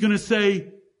 He's going to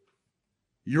say,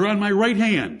 you're on my right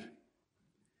hand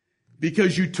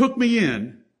because you took me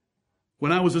in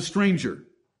when I was a stranger.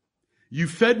 You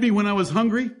fed me when I was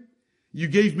hungry. You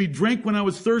gave me drink when I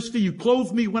was thirsty. You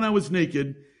clothed me when I was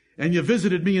naked. And you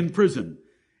visited me in prison.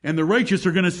 And the righteous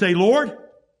are going to say, Lord,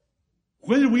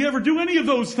 when did we ever do any of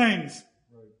those things?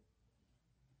 Right.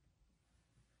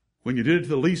 When you did it to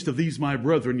the least of these my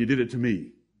brethren, you did it to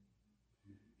me.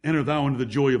 Enter thou into the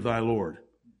joy of thy Lord.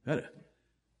 The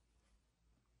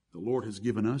Lord has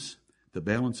given us the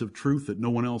balance of truth that no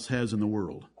one else has in the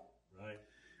world. Right.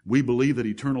 We believe that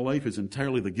eternal life is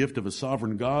entirely the gift of a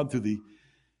sovereign God through the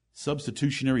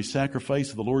substitutionary sacrifice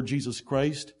of the Lord Jesus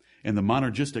Christ and the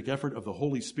monergistic effort of the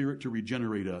Holy Spirit to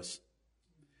regenerate us.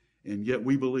 And yet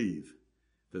we believe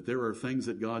that there are things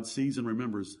that God sees and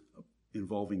remembers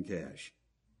involving cash.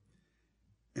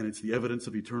 And it's the evidence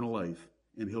of eternal life,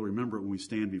 and He'll remember it when we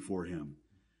stand before Him.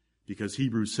 Because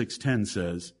Hebrews 6:10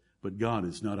 says, but God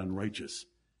is not unrighteous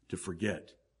to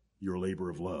forget your labor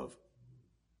of love.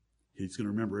 He's going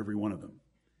to remember every one of them.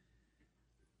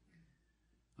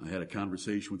 I had a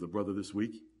conversation with a brother this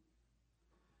week.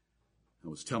 I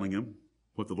was telling him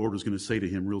what the Lord was going to say to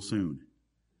him real soon.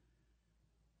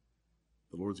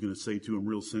 The Lord's going to say to him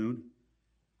real soon,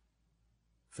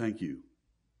 thank you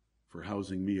for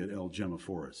housing me at El Gemma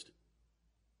Forest.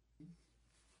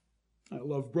 I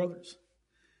love brothers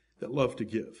that love to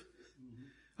give.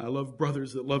 I love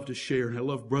brothers that love to share, and I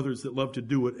love brothers that love to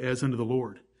do it as unto the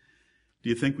Lord. Do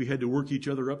you think we had to work each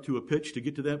other up to a pitch to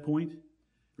get to that point?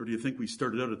 Or do you think we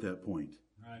started out at that point?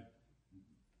 Right.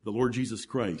 The Lord Jesus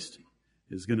Christ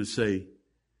is going to say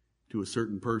to a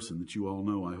certain person that you all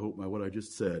know, I hope by what I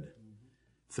just said,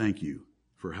 thank you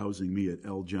for housing me at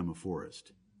El Gemma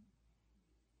Forest.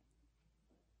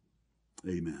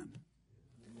 Amen.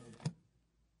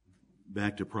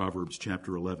 Back to Proverbs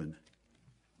chapter 11.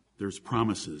 There's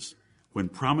promises. When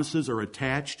promises are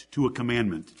attached to a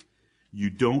commandment, you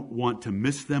don't want to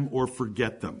miss them or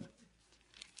forget them.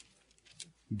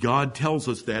 God tells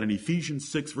us that in Ephesians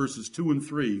 6 verses 2 and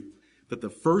 3, that the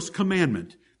first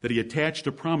commandment that he attached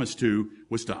a promise to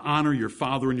was to honor your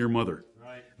father and your mother.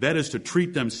 Right. That is to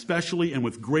treat them specially and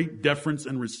with great deference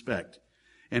and respect.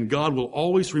 And God will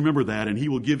always remember that, and he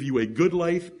will give you a good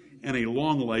life and a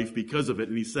long life because of it.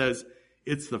 And he says,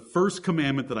 it's the first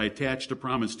commandment that I attached a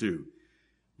promise to.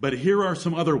 But here are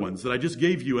some other ones that I just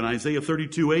gave you in Isaiah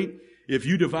 32:8. If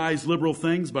you devise liberal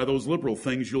things, by those liberal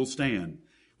things you'll stand.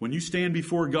 When you stand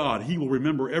before God, he will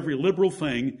remember every liberal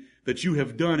thing that you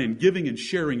have done in giving and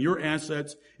sharing your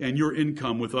assets and your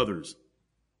income with others.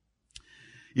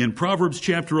 In Proverbs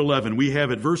chapter 11, we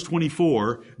have at verse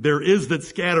 24, there is that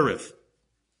scattereth.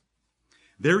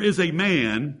 There is a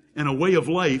man and a way of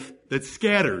life that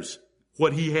scatters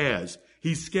what he has.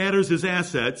 He scatters his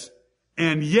assets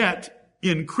and yet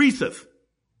increaseth.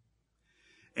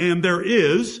 And there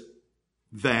is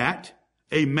that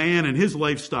a man in his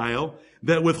lifestyle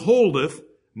that withholdeth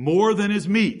more than is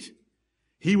meet.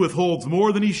 He withholds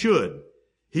more than he should.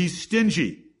 He's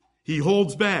stingy. He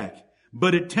holds back,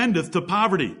 but it tendeth to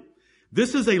poverty.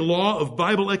 This is a law of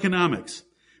Bible economics.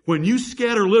 When you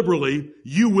scatter liberally,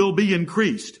 you will be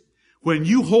increased. When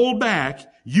you hold back,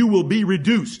 you will be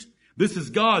reduced. This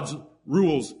is God's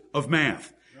rules of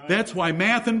math. Right. That's why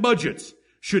math and budgets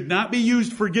should not be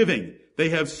used for giving. They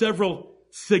have several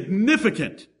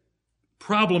significant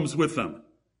problems with them.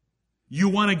 You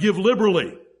want to give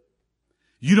liberally.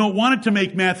 You don't want it to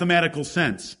make mathematical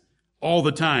sense all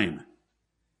the time.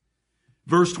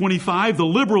 Verse 25, the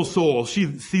liberal soul, see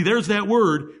there's that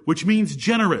word, which means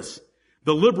generous.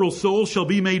 The liberal soul shall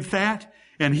be made fat,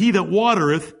 and he that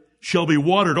watereth shall be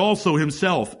watered also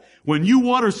himself. When you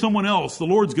water someone else, the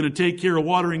Lord's going to take care of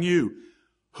watering you.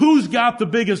 Who's got the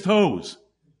biggest hose?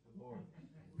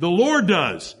 The Lord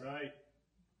does. Right.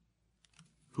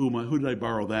 Who did I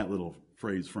borrow that little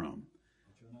phrase from?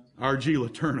 R.G.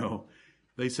 Letourneau.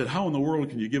 They said, how in the world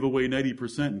can you give away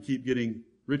 90% and keep getting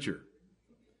richer?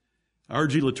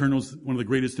 R.G. Letourneau's one of the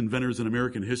greatest inventors in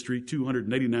American history,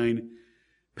 299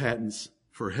 patents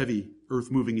for heavy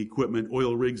earth-moving equipment,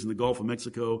 oil rigs in the Gulf of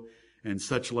Mexico, and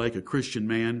such like, a Christian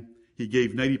man. He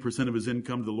gave 90% of his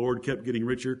income to the Lord, kept getting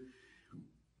richer.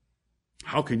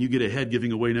 How can you get ahead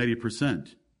giving away 90%?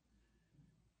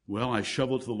 Well, I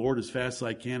shovel it to the Lord as fast as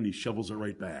I can, and he shovels it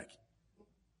right back.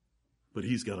 But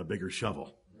he's got a bigger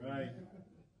shovel. Right.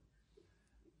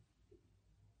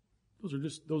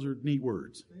 Those are neat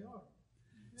words. They are.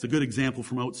 It's a good example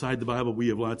from outside the Bible. We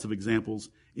have lots of examples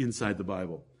inside the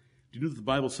Bible. Do you know that the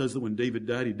Bible says that when David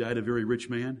died, he died a very rich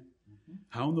man?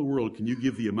 How in the world can you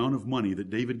give the amount of money that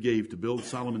David gave to build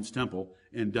Solomon's temple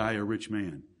and die a rich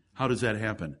man? How does that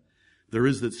happen? There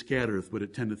is that scattereth, but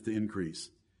it tendeth to increase.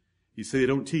 You say they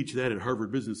don't teach that at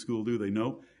Harvard Business School, do they?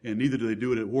 No. And neither do they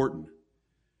do it at Wharton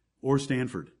or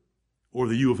Stanford or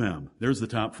the U of M. There's the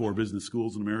top 4 business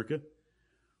schools in America.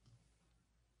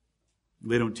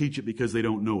 They don't teach it because they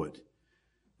don't know it.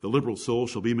 The liberal soul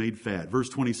shall be made fat. Verse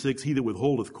 26, he that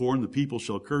withholdeth corn, the people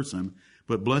shall curse him,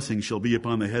 but blessing shall be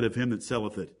upon the head of him that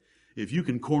selleth it. If you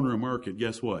can corner a market,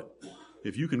 guess what?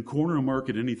 If you can corner a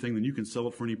market anything, then you can sell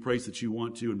it for any price that you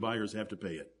want to, and buyers have to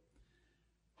pay it.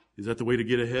 Is that the way to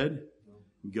get ahead?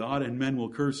 God and men will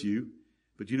curse you,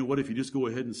 but you know what? If you just go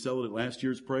ahead and sell it at last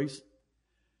year's price,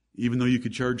 even though you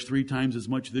could charge 3 times as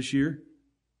much this year,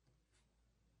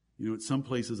 you know, at some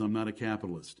places I'm not a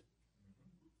capitalist.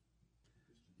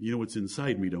 You know what's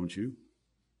inside me, don't you?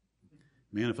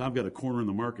 Man, if I've got a corner in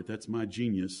the market, that's my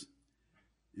genius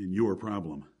and your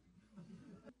problem.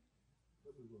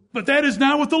 But that is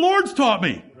not what the Lord's taught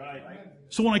me. Right.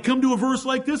 So when I come to a verse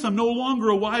like this, I'm no longer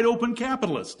a wide open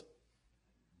capitalist.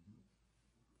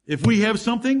 If we have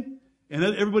something and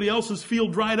everybody else's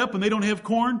field dried up and they don't have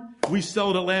corn, we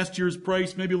sell it at last year's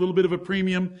price, maybe a little bit of a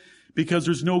premium because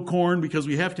there's no corn, because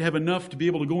we have to have enough to be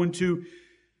able to go into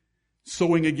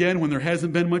Sowing again when there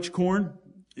hasn't been much corn.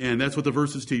 And that's what the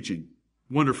verse is teaching.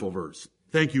 Wonderful verse.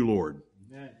 Thank you, Lord.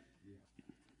 Amen.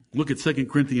 Look at 2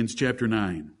 Corinthians chapter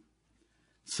 9.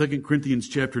 2 Corinthians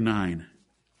chapter 9.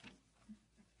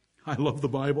 I love the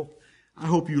Bible. I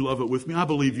hope you love it with me. I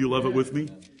believe you love it with me.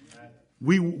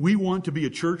 We want to be a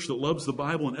church that loves the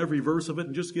Bible and every verse of it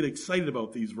and just get excited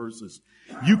about these verses.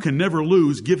 You can never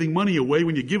lose giving money away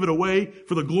when you give it away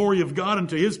for the glory of God and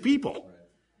to His people.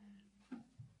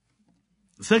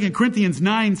 2 Corinthians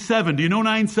 9:7. Do you know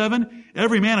 9:7?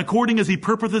 Every man according as he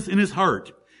purposeth in his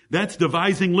heart. That's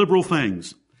devising liberal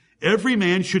things. Every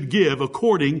man should give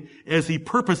according as he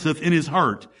purposeth in his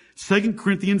heart. 2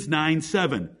 Corinthians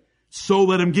 9:7. So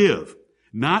let him give,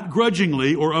 not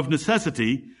grudgingly or of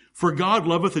necessity, for God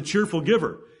loveth a cheerful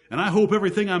giver. And I hope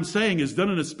everything I'm saying is done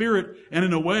in a spirit and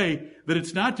in a way that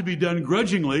it's not to be done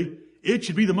grudgingly. It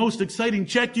should be the most exciting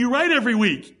check you write every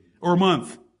week or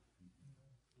month.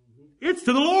 It's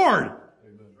to the Lord.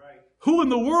 Who in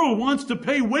the world wants to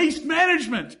pay Waste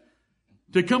Management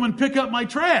to come and pick up my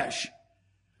trash?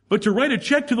 But to write a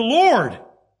check to the Lord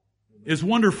is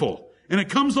wonderful. And it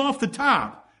comes off the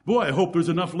top. Boy, I hope there's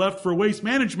enough left for Waste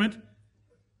Management,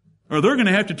 or they're going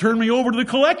to have to turn me over to the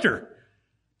collector.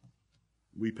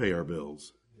 We pay our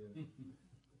bills.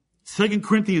 2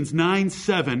 Corinthians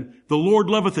 9:7, the Lord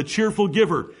loveth a cheerful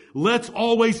giver. Let's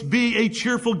always be a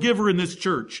cheerful giver in this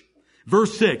church.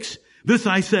 Verse 6, this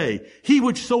I say, he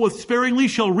which soweth sparingly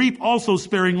shall reap also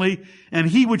sparingly, and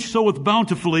he which soweth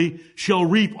bountifully shall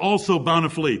reap also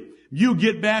bountifully. You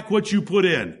get back what you put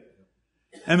in.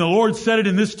 And the Lord said it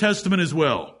in this testament as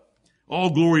well. All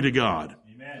glory to God.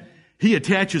 Amen. He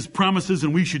attaches promises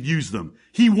and we should use them.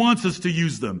 He wants us to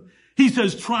use them. He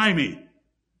says, try me.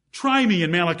 Try me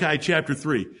in Malachi chapter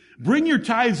 3. Bring your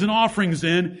tithes and offerings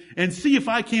in and see if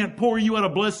I can't pour you out a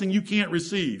blessing you can't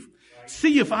receive.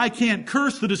 See if I can't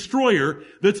curse the destroyer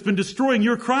that's been destroying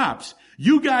your crops.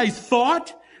 You guys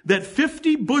thought that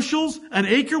 50 bushels an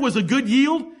acre was a good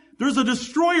yield? There's a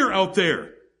destroyer out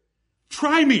there.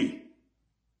 Try me.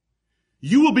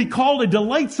 You will be called a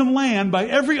delightsome land by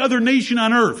every other nation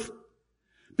on earth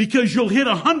because you'll hit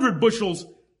 100 bushels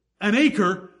an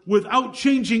acre without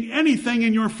changing anything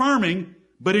in your farming,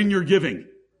 but in your giving.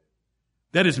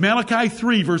 That is Malachi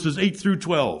 3 verses 8 through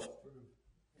 12.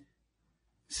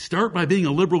 Start by being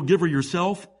a liberal giver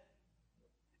yourself,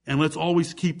 and let's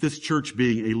always keep this church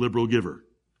being a liberal giver.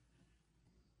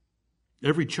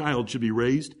 Every child should be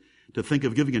raised to think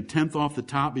of giving a tenth off the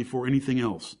top before anything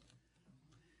else.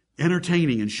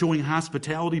 Entertaining and showing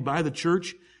hospitality by the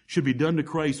church should be done to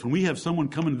Christ. When we have someone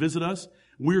come and visit us,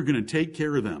 we're going to take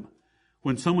care of them.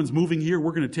 When someone's moving here,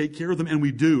 we're going to take care of them, and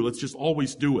we do. Let's just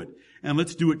always do it. And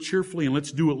let's do it cheerfully, and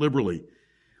let's do it liberally,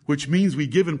 which means we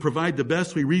give and provide the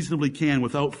best we reasonably can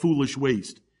without foolish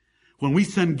waste. When we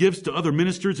send gifts to other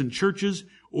ministers and churches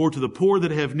or to the poor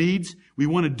that have needs, we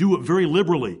want to do it very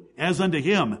liberally, as unto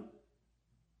Him.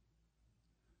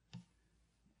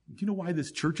 Do you know why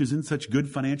this church is in such good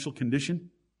financial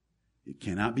condition? It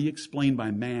cannot be explained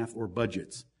by math or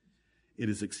budgets. It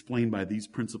is explained by these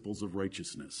principles of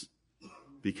righteousness.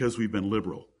 Because we've been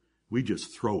liberal, we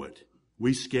just throw it.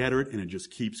 We scatter it and it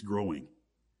just keeps growing.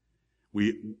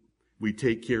 We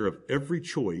take care of every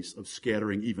choice of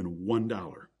scattering even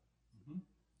 $1.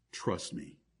 Trust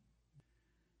me.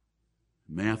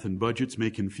 Math and budgets may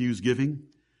confuse giving,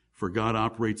 for God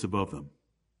operates above them.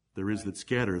 There is that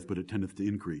scattereth, but it tendeth to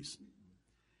increase.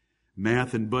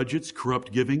 Math and budgets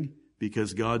corrupt giving,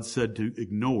 because God said to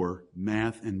ignore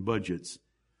math and budgets.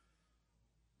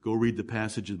 Go read the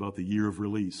passage about the year of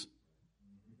release.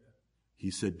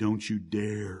 He said, don't you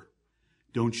dare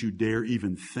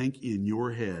even think in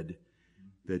your head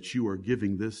that you are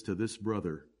giving this to this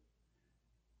brother,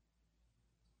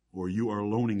 or you are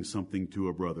loaning something to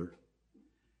a brother,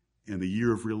 and the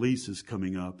year of release is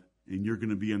coming up, and you're going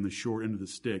to be on the short end of the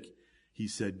stick. He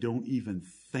said, don't even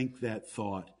think that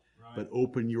thought, but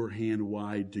open your hand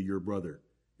wide to your brother,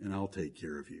 and I'll take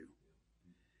care of you.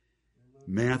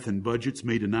 Math and budgets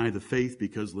may deny the faith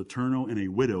because Laterno and a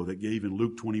widow that gave in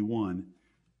Luke 21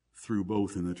 threw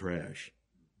both in the trash.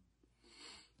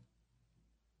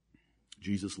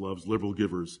 Jesus loves liberal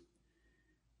givers,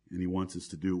 and He wants us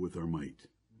to do it with our might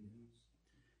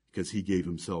because He gave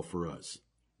Himself for us.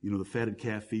 You know the fatted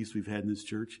calf feast we've had in this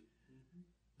church?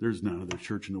 There's not another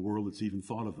church in the world that's even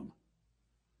thought of them.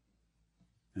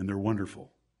 And they're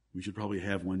wonderful. We should probably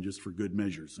have one just for good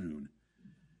measure soon.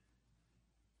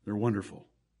 They're wonderful.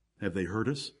 Have they hurt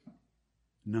us?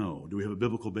 No. Do we have a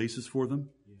biblical basis for them?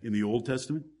 In the Old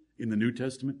Testament? In the New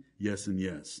Testament? Yes and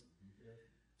yes.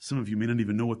 Some of you may not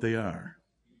even know what they are.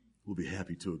 We'll be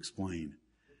happy to explain.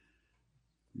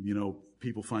 You know,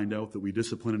 people find out that we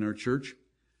discipline in our church,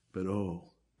 but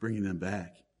bringing them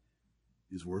back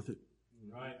is worth it.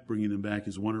 Right. Bringing them back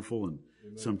is wonderful, and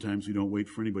sometimes we don't wait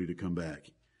for anybody to come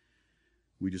back.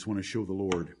 We just want to show the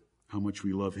Lord how much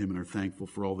we love Him and are thankful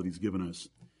for all that He's given us.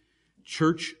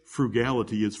 Church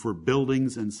frugality is for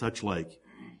buildings and such like.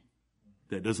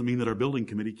 That doesn't mean that our building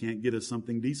committee can't get us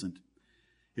something decent.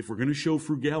 If we're going to show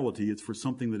frugality, it's for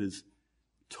something that is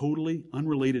totally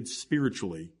unrelated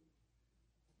spiritually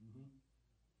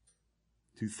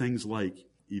to things like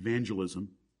evangelism,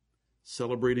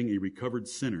 celebrating a recovered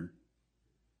sinner,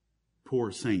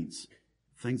 poor saints,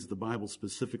 things that the Bible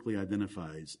specifically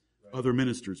identifies, other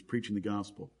ministers preaching the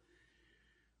gospel.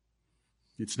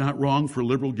 It's not wrong for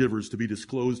liberal givers to be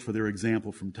disclosed for their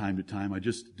example from time to time. I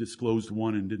just disclosed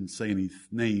one and didn't say any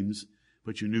names,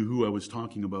 but you knew who I was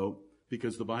talking about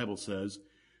because the Bible says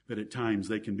that at times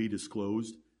they can be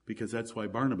disclosed, because that's why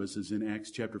Barnabas is in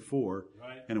Acts chapter 4.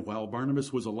 Right. And while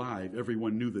Barnabas was alive,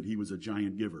 everyone knew that he was a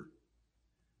giant giver.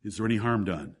 Is there any harm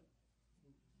done?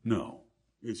 No.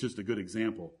 It's just a good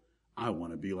example. I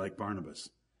want to be like Barnabas.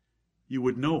 You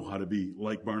would know how to be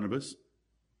like Barnabas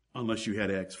unless you had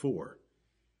Acts 4.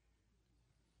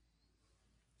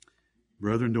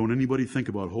 Brethren, don't anybody think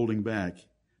about holding back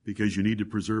because you need to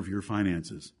preserve your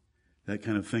finances. That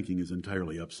kind of thinking is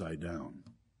entirely upside down.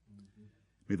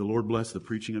 May the Lord bless the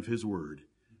preaching of His word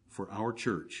for our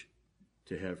church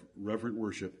to have reverent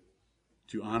worship,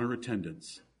 to honor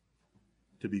attendance,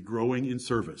 to be growing in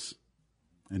service,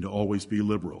 and to always be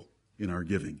liberal in our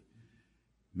giving.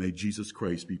 May Jesus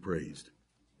Christ be praised.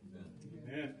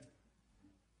 Amen.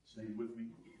 Stay with me.